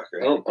everything in stock,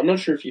 right? I'm not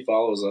sure if he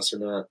follows us or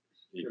not.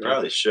 You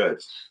probably should.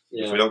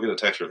 Yeah. If we don't get a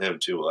text from him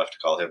too, we'll have to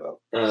call him out.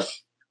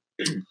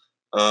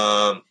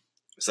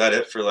 Is that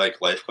it for like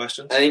life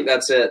questions? I think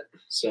that's it.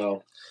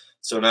 So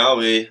now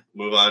we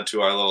move on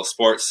to our little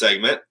sports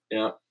segment.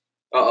 Yeah.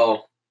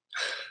 Uh-oh.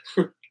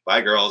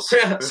 Bye, girls.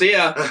 See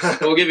ya.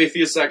 We'll give you a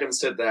few seconds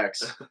to hit the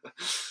X. All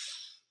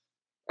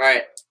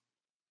right.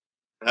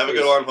 Have a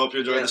good one. Hope you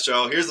enjoyed the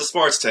show. Here's the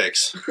sports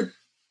takes.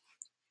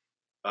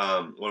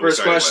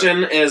 First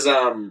question is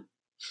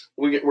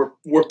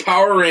we're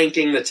power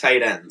ranking the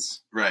tight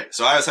ends. Right.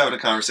 So I was having a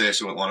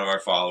conversation with one of our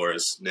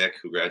followers, Nick,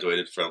 who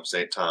graduated from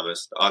St.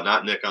 Thomas.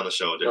 Not Nick on the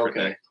show, different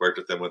Nick. Worked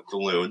with him with the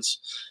Loons.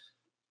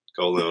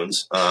 Go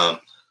Loons.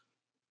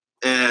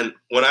 And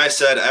when I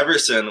said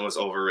Everson was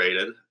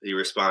overrated, he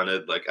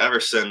responded, like,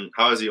 Everson,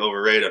 how is he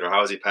overrated or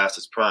how is he past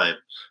his prime?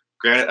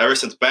 Granted,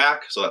 Everson's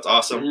back, so that's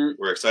awesome. Mm-hmm.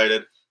 We're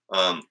excited.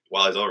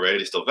 While he's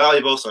overrated, he's still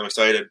valuable, so I'm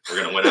excited. We're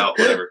going to win out,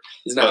 whatever.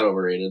 He's not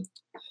overrated.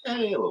 A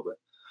little bit.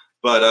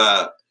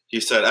 But he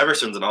said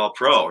Everson's an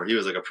all-pro, or he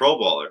was like a pro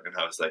bowler. And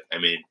I was like, I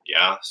mean,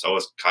 yeah, so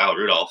was Kyle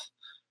Rudolph.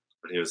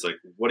 And he was like,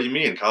 what do you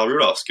mean? Kyle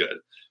Rudolph's good.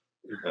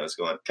 And I was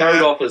going, Kyle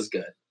Rudolph is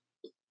good.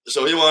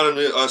 So he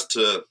wanted us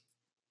to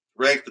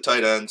rank the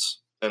tight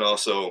ends and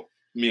also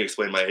me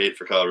explain my hate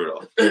for Kyle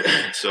Rudolph.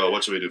 So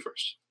what should we do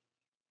first?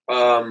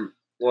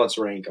 Let's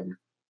rank them.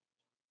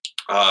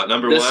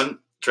 Number one,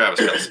 Travis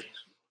Kelce.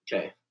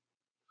 Okay.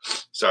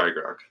 Sorry,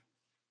 Gronk.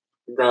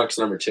 Gronk's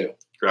number 2.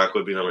 Gronk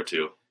would be number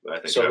 2. I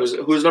think so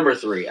who's number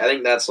 3? I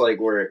think that's like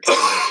where it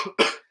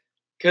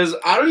because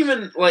I don't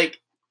even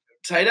like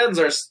tight ends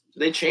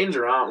they change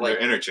around. Like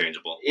they're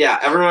interchangeable. Yeah,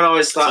 everyone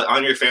always thought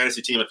on your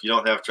fantasy team if you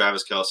don't have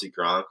Travis Kelce,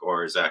 Gronk,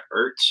 or Zach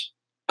Ertz.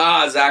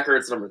 Zach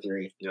Ertz number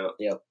 3.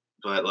 Yep.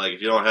 But like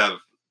if you don't have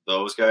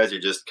those guys,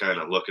 you're just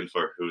kind of looking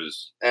for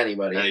who's any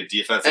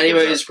defense.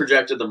 Anybody who's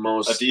projected the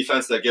most. A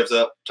defense that gives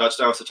up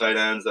touchdowns to tight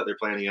ends that they're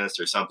playing against,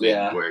 or something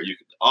where you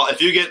can.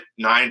 If you get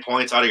 9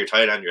 points out of your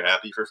tight end, you're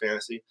happy for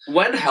fantasy.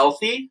 When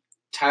healthy,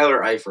 Tyler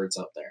Eifert's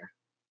up there.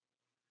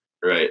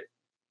 Right.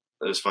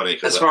 It was funny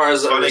because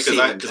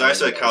I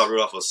said Kyle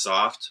Rudolph was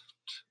soft,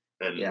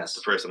 and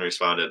the person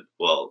responded,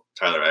 "Well,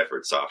 Tyler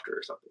Eifert's softer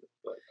or something."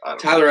 But I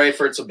don't know.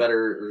 Eifert's a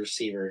better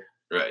receiver.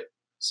 Right.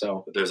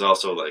 So but there's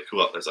also like who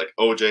else? There's like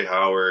OJ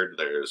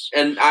Howard.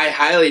 And I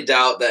highly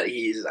doubt that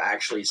he's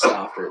actually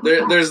softer.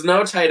 There's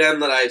no tight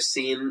end that I've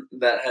seen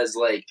that has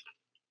like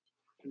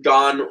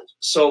gone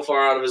so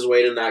far out of his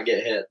way to not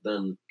get hit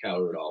than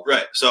Kyle Rudolph.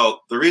 Right. So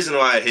the reason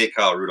why I hate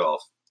Kyle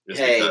Rudolph is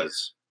Hey.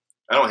 because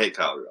I don't hate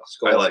Kyle Rudolph.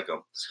 Skull. I like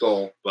him.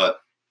 Skull. But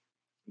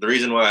the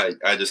reason why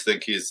I just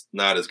think he's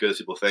not as good as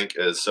people think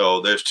is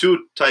so there's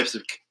two types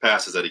of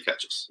passes that he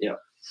catches. Yeah.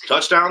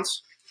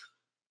 Touchdowns.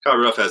 Kyle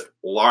Rudolph has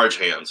large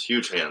hands,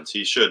 huge hands.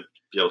 He should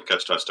be able to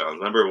catch touchdowns.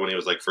 Remember when he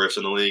was like first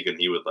in the league and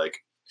he would like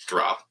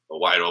drop a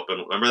wide open?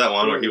 Remember that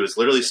one where he was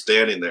literally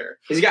standing there?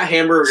 He's got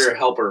hamburger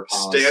helper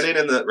paws. Standing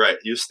in the right.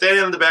 He was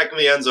standing in the back of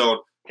the end zone,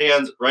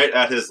 hands right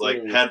at his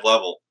like head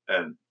level,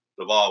 and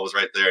the ball was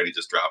right there and he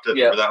just dropped it.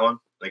 Yeah. Remember that one?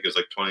 I think it was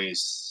like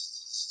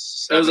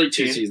 2017. That was like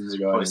 2 seasons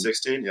ago.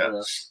 2016,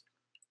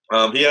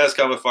 yeah. He has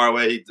come a far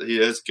way. He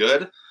is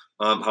good.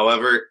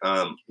 However,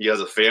 he has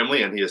a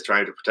family and he is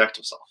trying to protect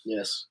himself.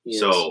 Yes. he is.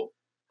 So,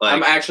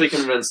 I'm like, actually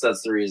convinced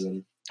that's the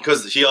reason.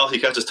 because he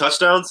catches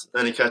touchdowns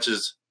and he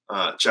catches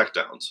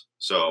checkdowns.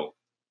 So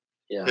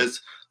Yeah.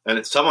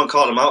 someone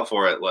called him out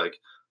for it. Like,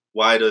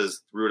 why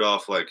does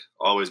Rudolph like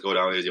always go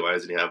down easy? Why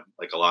doesn't he have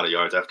like a lot of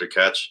yards after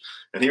catch?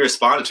 And he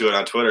responded to it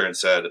on Twitter and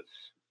said,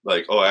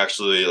 like, oh,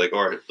 actually, like,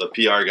 or the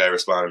PR guy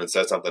responded and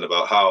said something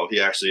about how he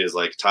actually is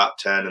like top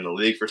 10 in the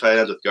league for tight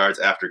ends with yards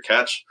after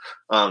catch.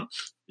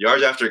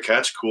 Yards after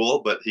catch,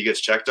 cool, but he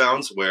gets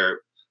checkdowns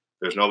where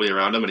there's nobody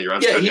around him and he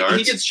runs 10 yards.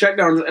 He gets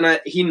checkdowns, and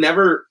he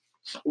never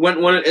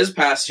when it is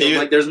past him,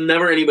 like there's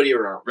never anybody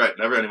around. Right,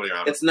 never anybody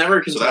around him. It's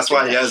never so that's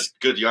why he has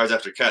good yards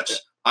after catch. Yeah.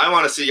 I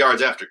want to see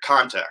yards after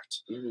contact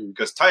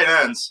because tight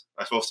ends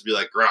are supposed to be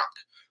like Gronk,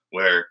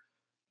 where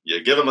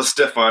you give him a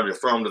stiff arm, you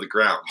throw him to the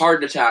ground.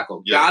 Hard to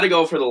tackle. Yeah. Got to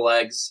go for the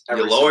legs.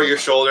 You lower your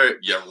shoulder,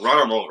 you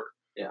run him over.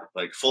 Yeah.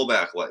 Like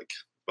fullback,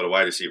 but a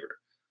wide receiver.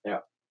 Yeah.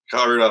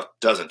 Kyle Rudolph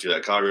doesn't do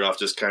that. Kyle Rudolph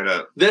just kind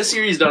of... This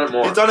year he's done it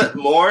more. He's done it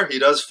more. He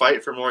does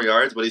fight for more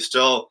yards, but he's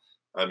still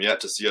yet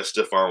to see a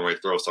stiff arm where he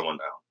throws someone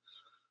down.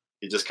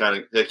 He just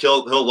kind of...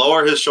 He'll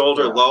lower his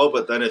shoulder low,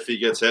 but then if he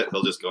gets hit,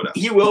 he'll just go down.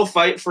 He will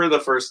fight for the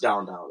first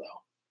down now,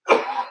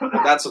 though.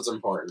 That's what's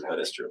important. That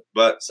is true.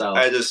 But so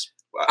I just...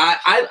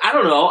 I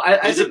don't know.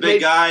 He's a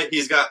big guy.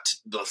 He's got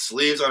the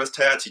sleeves on his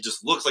tats. He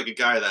just looks like a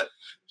guy that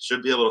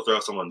should be able to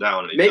throw someone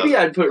down. And maybe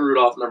I'd put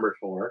Rudolph number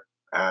 4.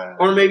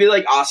 Or maybe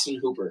like Austin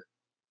Hooper.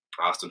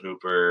 Austin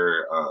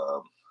Hooper,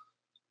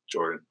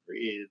 Jordan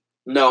Reed.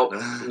 No,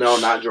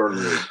 not Jordan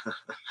Reed.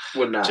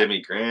 Would not.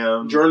 Jimmy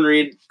Graham. Jordan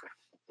Reed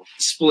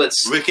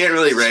splits. We can't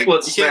really rank. You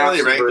can't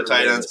really rank the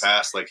tight ends Davis.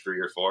 past like 3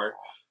 or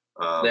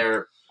 4.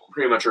 They're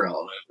pretty much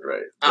irrelevant,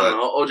 right? I don't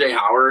know. OJ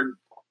Howard.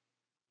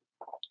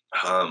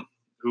 I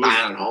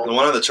don't know. The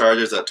one of the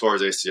Chargers that tore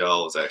his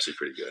ACL was actually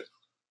pretty good.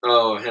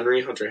 Oh,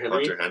 Hunter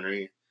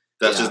Henry.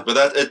 That's just,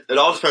 but it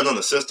all depends on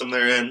the system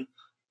they're in.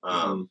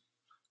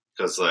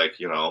 Because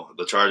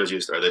the Chargers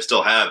they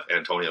still have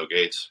Antonio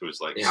Gates, who's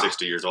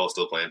 60 years old,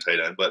 still playing tight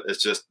end, but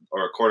it's just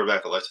or a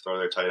quarterback that likes to throw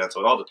their tight end. So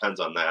it all depends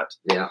on that.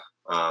 Yeah.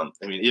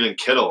 Even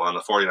Kittle on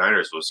the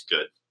 49ers was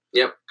good.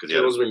 Yep. Because he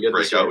had a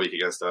breakout week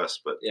against us,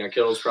 but yeah,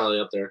 Kittle's probably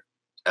up there.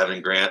 Evan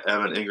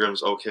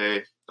Ingram's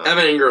okay.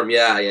 Evan Ingram,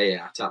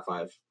 yeah, top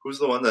 5. Who's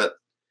the one that?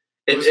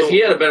 If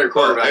he had a better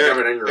quarterback,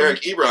 Evan Ingram.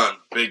 Eric Ebron,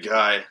 big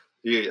guy.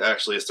 He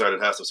actually started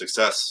to have some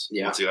success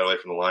once he got away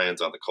from the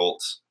Lions on the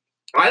Colts.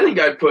 I think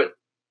I'd put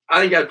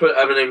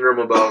Evan Ingram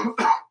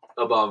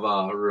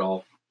above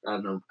Rudolph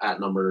at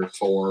number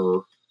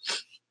 4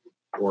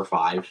 or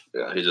 5.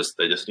 Yeah, they just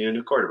need a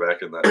new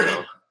quarterback in that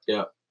now.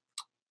 Yeah.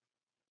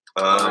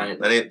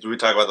 Right. Do we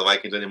talk about the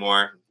Vikings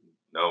anymore?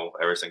 No,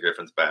 Everson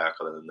Griffin's back.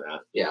 Other than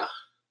that, yeah.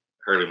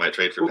 Heard we might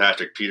trade for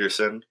Patrick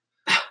Peterson,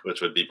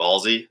 which would be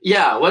ballsy.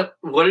 Yeah. What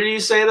did you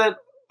say that?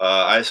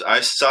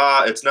 I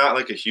saw it's not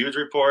like a huge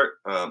report.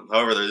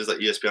 However, there's an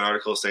ESPN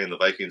article saying the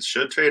Vikings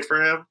should trade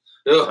for him.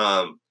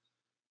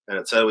 And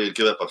it said we'd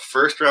give up a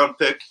 1st-round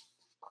pick,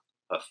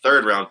 a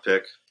 3rd-round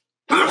pick,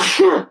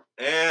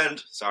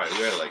 and sorry,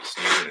 we're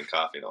sneezing and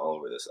coughing all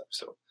over this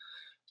episode.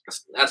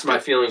 That's my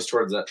feelings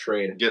towards that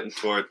trade. Getting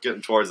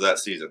towards that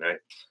season, right?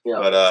 Yeah.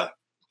 But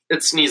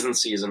it's sneezing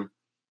season.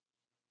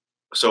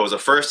 So it was a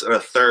 1st and a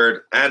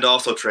 3rd, and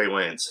also Trey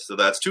Waynes. So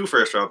that's 2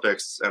 1st-round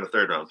picks and a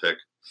 3rd-round pick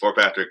for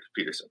Patrick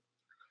Peterson.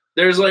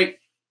 There's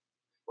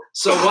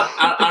so what?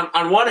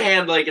 on one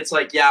hand, it's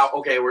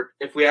okay.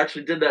 If we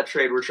actually did that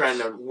trade, we're trying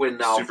to win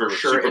now for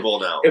sure. Super Bowl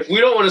now. If we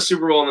don't win a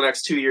Super Bowl in the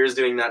next 2 years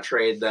doing that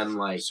trade, then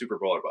Super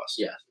Bowl or bust.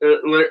 Yeah,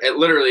 it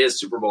literally is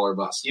Super Bowl or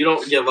bust. You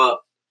don't give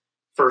up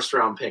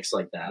 1st-round picks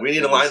like that. We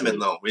need alignment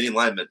though. We need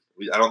alignment.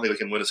 I don't think we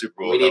can win a Super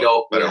Bowl. We need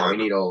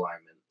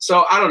alignment.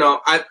 So I don't know.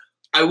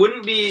 I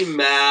wouldn't be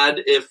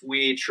mad if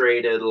we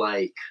traded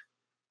a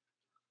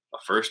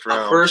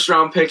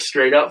 1st-round pick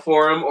straight up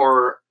for him,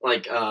 or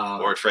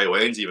or Trey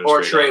Waynes even,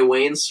 or Trey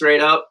Waynes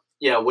straight up.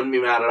 Yeah, wouldn't be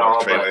mad at all.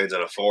 Trey Waynes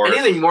at a 4.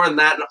 Anything more than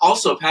that, and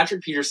also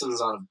Patrick Peterson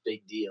is on a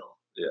big deal.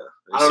 Yeah,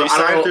 he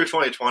signed through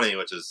 2020,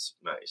 which is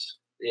nice.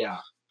 Yeah,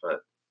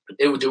 but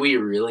do we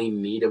really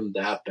need him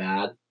that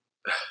bad?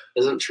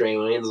 Isn't Trey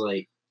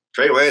Waynes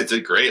Trey Waynes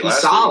did great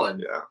last solid.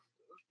 Week. Yeah.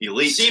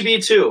 Elite.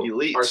 CB2.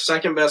 Elite. Our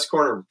 2nd-best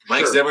corner.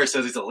 Mike Zimmer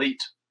says he's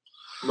elite.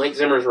 Mike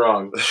Zimmer's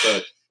wrong.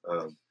 But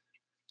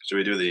should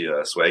we do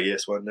the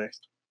swaggiest one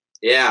next?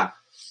 Yeah.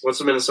 What's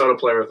the Minnesota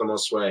player with the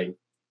most swag?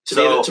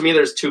 So, To me,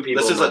 there's two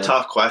people. This is a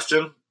tough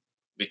question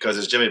because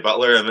is Jimmy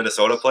Butler a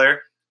Minnesota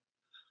player?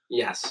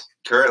 Yes.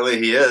 Currently,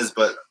 he is,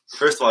 but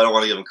first of all, I don't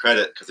want to give him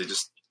credit because he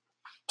just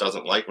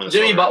doesn't like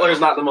Minnesota. Jimmy Butler is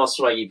not the most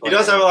swaggy player. He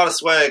does have a lot of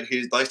swag.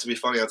 He likes to be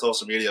funny on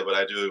social media, but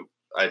I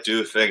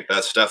do think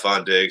that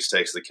Stephon Diggs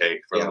takes the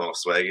cake for the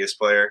most swaggiest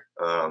player.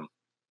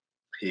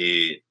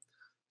 He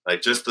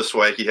just the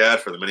swag he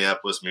had for the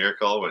Minneapolis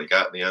Miracle when he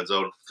got in the end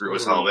zone, threw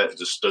his helmet, and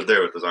just stood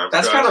there with his arms.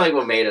 That's crossed. kind of like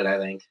what made it, I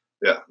think.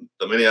 Yeah,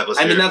 the Minneapolis.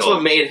 I mean, Miracle, that's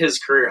what made his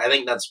career. I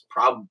think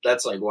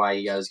that's like why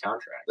he got his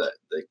contract. That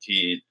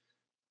he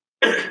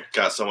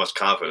got so much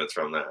confidence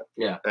from that.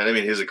 Yeah, and I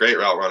mean, he's a great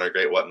route runner,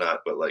 great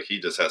whatnot, but he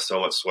just has so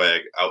much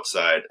swag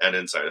outside and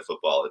inside of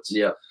football.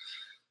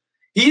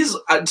 He's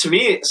to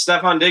me,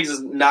 Stephon Diggs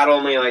is not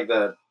only like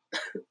the.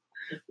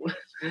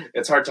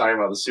 It's hard talking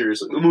about the serious,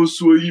 the most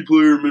swaggy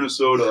player in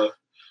Minnesota,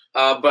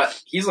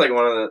 but he's like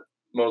one of the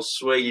most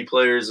swaggy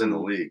players in the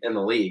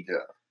league. Yeah.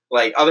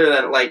 Like other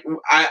than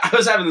I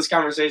was having this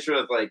conversation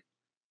with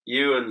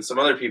you and some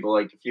other people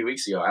a few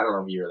weeks ago. I don't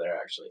know if you were there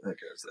actually. I think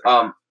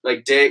I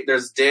was there.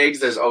 There's Diggs,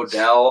 there's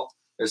Odell,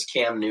 there's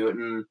Cam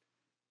Newton,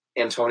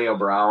 Antonio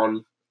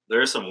Brown.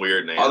 There's some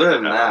weird names. Other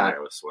than that,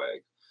 with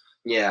swag.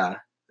 Yeah.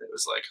 It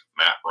was like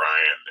Matt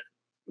Ryan.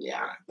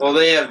 Yeah. Well,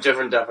 they have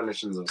different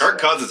definitions of Kirk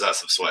swag. Cousins has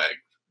some swag.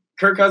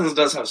 Kirk Cousins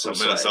does have some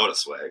Minnesota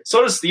swag.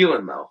 So does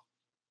Thielen, though.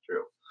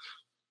 True.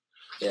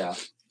 Yeah.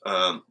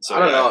 So I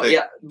don't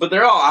know. But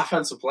they're all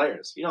offensive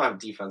players. You don't have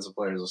defensive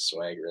players with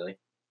swag, really.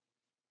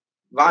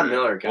 Von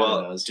Miller kind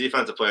of does.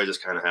 Defensive players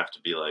just kind of have to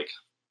be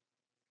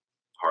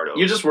hard.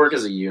 You just work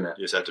as a unit.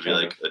 You just have to be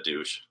a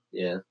douche.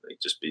 Yeah.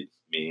 Just be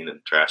mean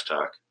and trash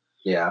talk.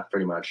 Yeah,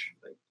 pretty much.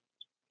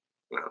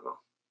 I don't know.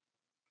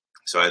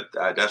 So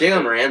I definitely.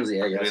 Jalen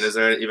Ramsey, I guess. I mean, is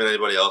there even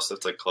anybody else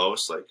that's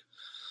close?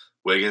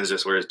 Wiggins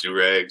just wears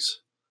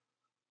do-rags.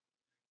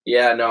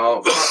 Yeah,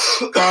 no.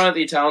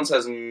 Karl-Anthony Towns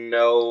has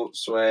no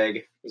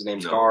swag. His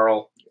name's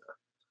Carl.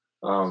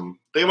 Yeah.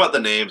 Think about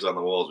the names on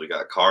the Wolves. We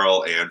got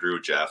Carl,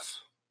 Andrew, Jeff.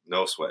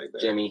 No swag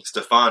there. Jimmy.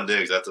 Stephon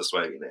Diggs, that's a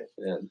swaggy name.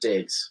 Yeah,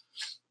 Diggs.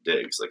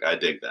 I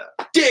dig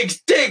that.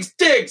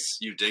 Diggs!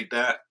 You dig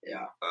that?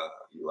 Yeah.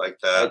 You like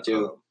that? I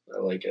do. I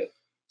like it.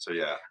 So,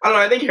 yeah. I don't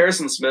know. I think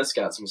Harrison Smith's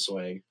got some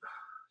swag.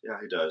 Yeah,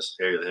 he does.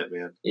 Harry the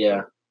Hitman.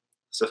 Yeah.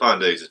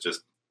 Stephon Diggs is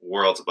just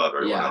worlds above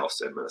everyone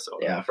else in Minnesota.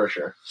 Yeah, for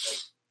sure.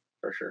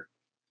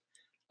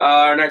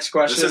 Our next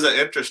question. This is an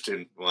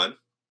interesting one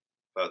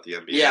about the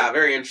NBA. Yeah,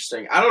 very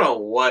interesting. I don't know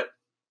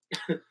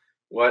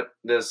what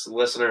this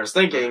listener is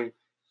thinking.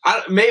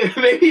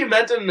 Maybe you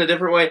meant it in a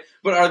different way,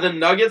 but are the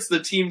Nuggets the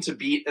team to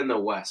beat in the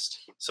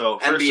West? So,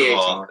 first of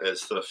all,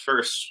 it's the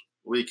first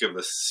week of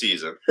the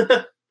season.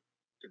 The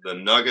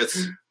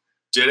Nuggets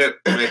didn't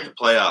make the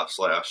playoffs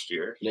last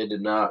year. They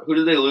did not. Who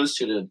did they lose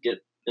to get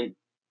in?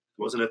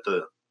 Wasn't it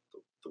the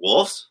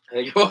Wolves? I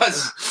think it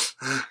was.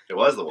 It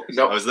was the Wolves.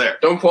 Nope. I was there.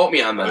 Don't quote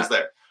me on that. I was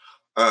there.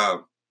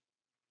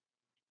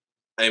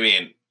 I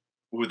mean,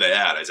 who they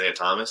had? Isaiah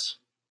Thomas?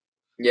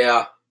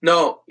 Yeah.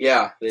 No.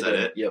 Yeah, they did.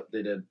 It? Yep,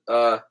 they did.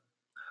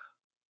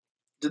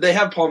 Did they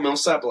have Paul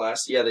Millsap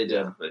last? Yeah, they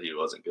did. Yeah, but he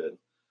wasn't good.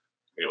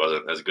 He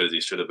wasn't as good as he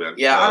should have been.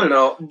 Yeah, I don't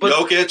know. But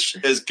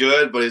Jokic is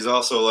good, but he's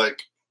also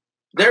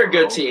they're a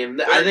good team.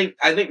 I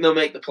think they'll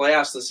make the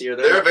playoffs this year.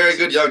 They're a very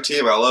good young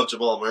team. I love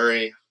Jamal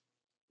Murray.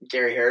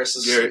 Gary Harris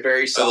is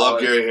very solid. I love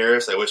Gary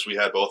Harris. I wish we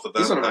had both of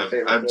them. He's one of my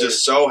favorite I'm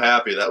just so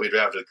happy that we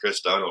drafted Chris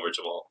Dunn over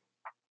Jamal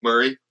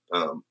Murray.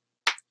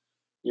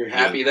 You're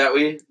happy that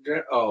we?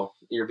 Oh,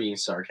 you're being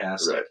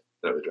sarcastic. Right,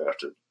 that we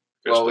drafted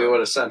Chris Dunn. We would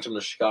have sent him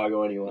to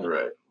Chicago anyway.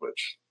 Right,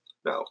 which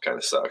now kind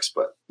of sucks,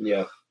 but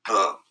yeah.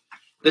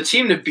 The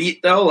team to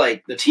beat, though,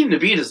 the team to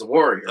beat is the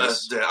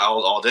Warriors.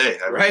 All day,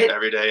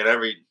 every day, and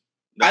every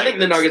night. I think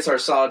the Nuggets are a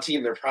solid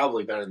team. They're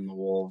probably better than the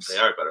Wolves. They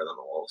are better than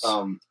the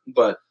Wolves.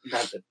 But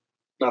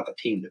not the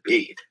team to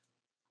beat.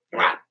 Come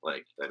on.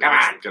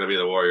 It's going to be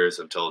the Warriors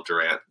until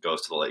Durant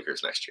goes to the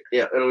Lakers next year.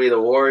 Yeah, it'll be the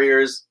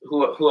Warriors.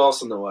 Who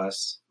else in the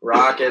West?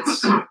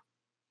 Rockets.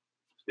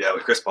 Yeah,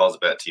 but Chris Paul's a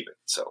bad teammate,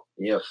 so.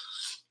 Yep.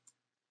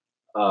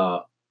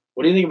 What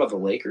do you think about the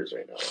Lakers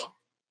right now, though?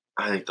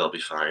 I think they'll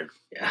be fine.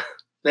 Yeah.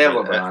 They have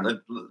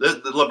LeBron.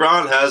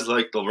 LeBron has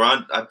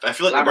LeBron. I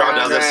feel like LeBron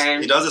does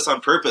this. He does this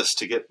on purpose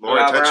to get more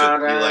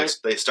attention.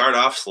 They start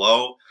off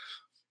slow,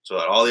 so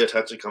that all the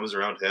attention comes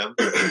around him,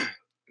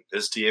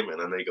 his team, and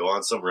then they go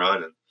on some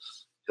run. And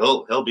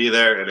he'll be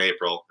there in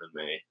April and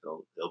May.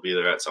 He'll be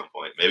there at some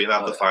point. Maybe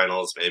not the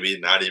finals. Maybe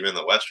not even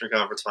the Western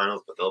Conference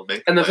Finals. But they'll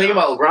make. And the thing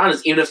about LeBron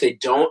is, even if they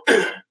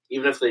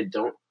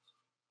don't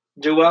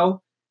do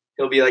well,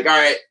 he'll be like, all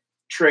right.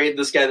 Trade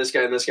this guy, and this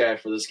guy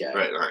for this guy.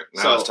 Right.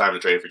 Now it's time to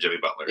trade for Jimmy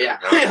Butler. Yeah,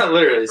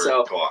 literally.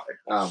 So,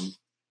 Kawhi.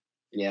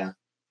 Yeah,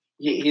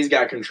 he's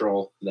got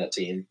control of that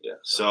team. Yeah.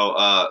 So,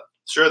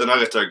 sure, the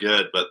Nuggets are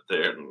good, but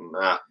they're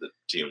not the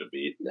team to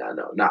beat.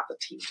 No, not the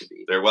team to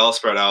beat. They're well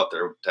spread out.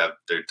 They're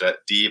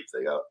deep.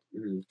 They got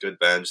good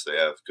bench. They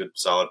have good,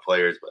 solid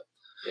players. But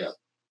yeah,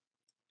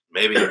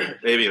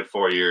 maybe in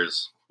 4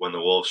 years, when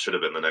the Wolves should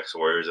have been the next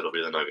Warriors, it'll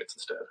be the Nuggets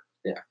instead.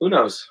 Yeah, who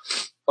knows?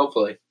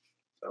 Hopefully.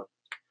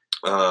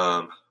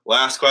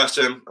 Last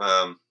question.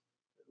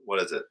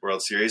 What is it?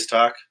 World Series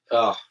talk.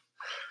 Oh,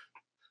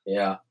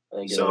 yeah. I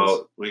think it is.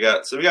 So we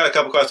got a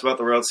couple questions about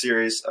the World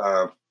Series.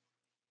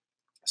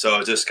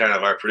 So just kind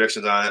of our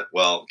predictions on it.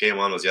 Well, Game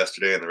 1 was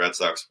yesterday, and the Red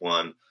Sox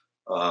won.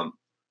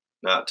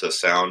 Not to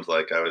sound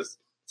like I was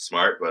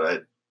smart, but I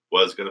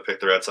was going to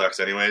pick the Red Sox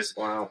anyways.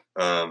 Wow.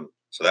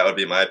 So that would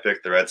be my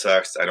pick, the Red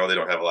Sox. I know they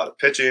don't have a lot of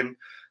pitching,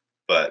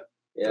 but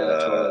Yeah,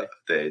 totally.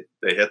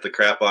 they hit the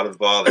crap out of the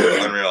ball. They have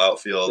an unreal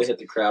outfield. They hit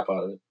the crap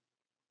out of it.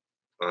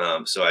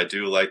 So I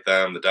do like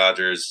them. The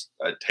Dodgers,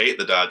 I hate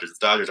the Dodgers.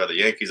 The Dodgers are the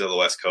Yankees of the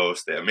West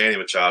Coast. They have Manny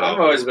Machado. I've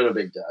always been a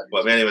big Dodgers.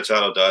 What Manny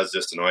Machado does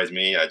just annoys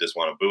me. I just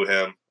want to boo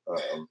him.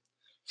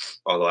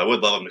 Although I would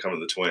love him to come to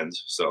the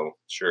Twins, so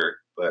sure.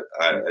 But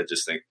I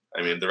just think,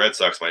 I mean, the Red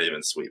Sox might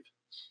even sweep.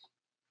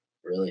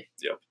 Really?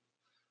 Yep.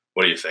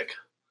 What do you think?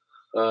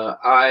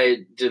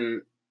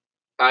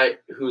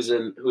 Who's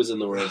in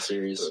the World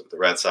Series? The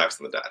Red Sox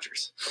and the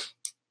Dodgers.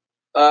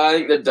 I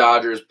think the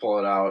Dodgers pull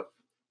it out.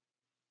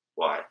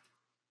 Why?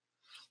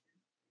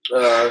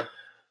 I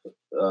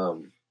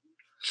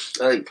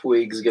think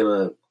Puig's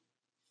gonna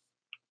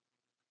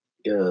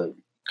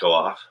Go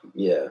off.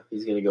 Yeah,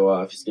 he's gonna go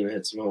off. He's gonna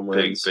hit some home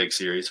runs. Big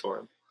series for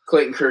him.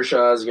 Clayton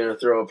Kershaw is gonna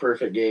throw a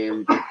perfect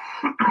game.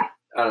 I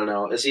don't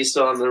know. Is he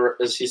still on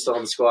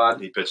the squad?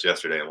 He pitched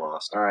yesterday and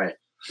lost. All right.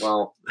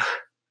 Well,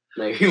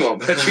 maybe he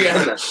won't pitch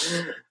again.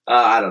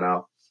 I don't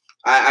know.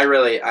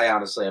 I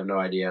honestly have no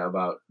idea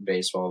about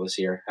baseball this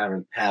year.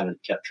 Haven't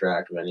kept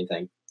track of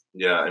anything.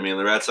 Yeah, I mean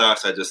the Red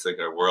Sox, I just think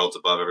are worlds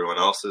above everyone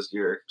else this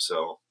year.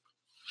 So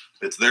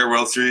it's their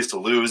World Series to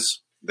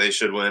lose. They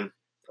should win.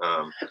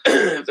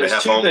 They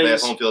have home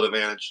field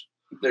advantage.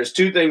 There's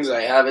two things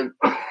I haven't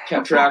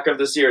kept track of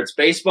this year. It's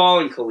baseball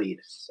and Khalid.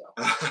 So.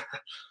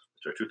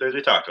 Which are two things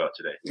we talked about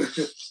today.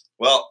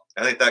 Well,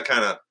 I think that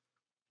kind of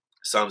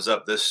sums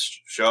up this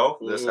show,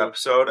 this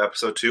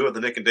episode 2 of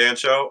the Nick and Dan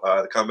Show.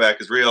 The comeback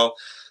is real.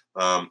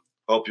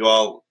 Hope you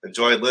all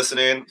enjoyed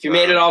listening. If you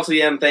made it all to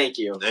the end, thank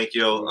you. Thank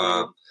you.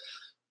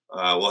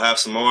 We'll have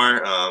some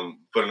more.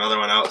 Put another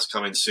one out. It's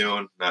coming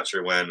soon. Not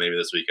sure when. Maybe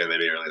this weekend.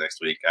 Maybe early next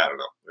week. I don't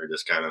know. We're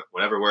just kind of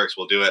whenever works,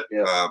 we'll do it.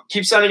 Yeah.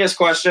 Keep sending us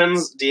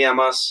questions. DM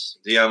us.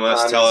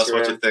 Tell us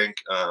what you think.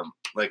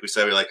 Like we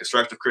said, we like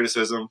constructive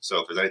criticism. So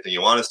if there's anything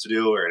you want us to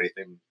do or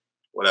anything,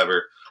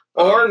 whatever.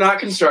 Or not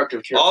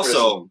constructive criticism.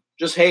 Also,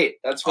 just hate.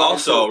 That's fine.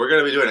 Also, we're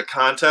going to be doing a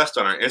contest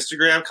on our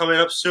Instagram coming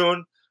up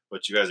soon,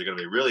 which you guys are going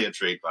to be really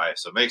intrigued by.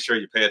 So make sure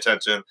you pay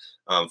attention.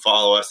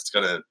 Follow us. It's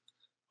going to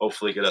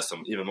hopefully get us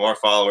some even more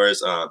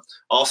followers.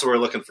 Also, we're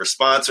looking for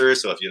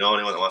sponsors. So if you know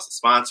anyone that wants to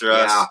sponsor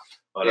us,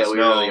 let us know. We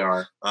really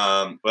are.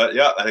 But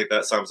yeah, I think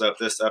that sums up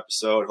this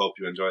episode. Hope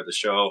you enjoyed the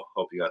show.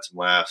 Hope you got some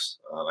laughs.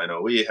 I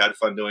know we had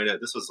fun doing it.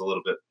 This was a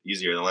little bit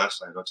easier than last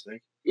time, don't you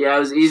think? Yeah, it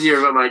was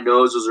easier, but my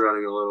nose was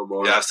running a little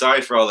more. Yeah,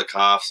 sorry for all the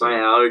coughs. My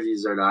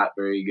allergies are not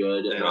very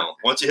good. You know,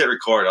 once you hit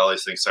record, all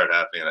these things start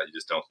happening that you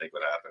just don't think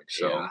would happen.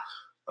 So,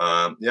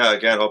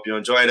 again, hope you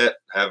enjoyed it.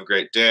 Have a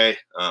great day.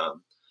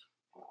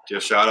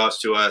 Give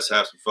shout-outs to us.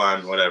 Have some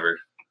fun, whatever.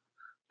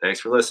 Thanks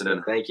for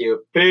listening. Thank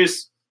you.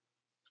 Peace.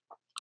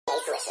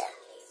 Thanks for listening.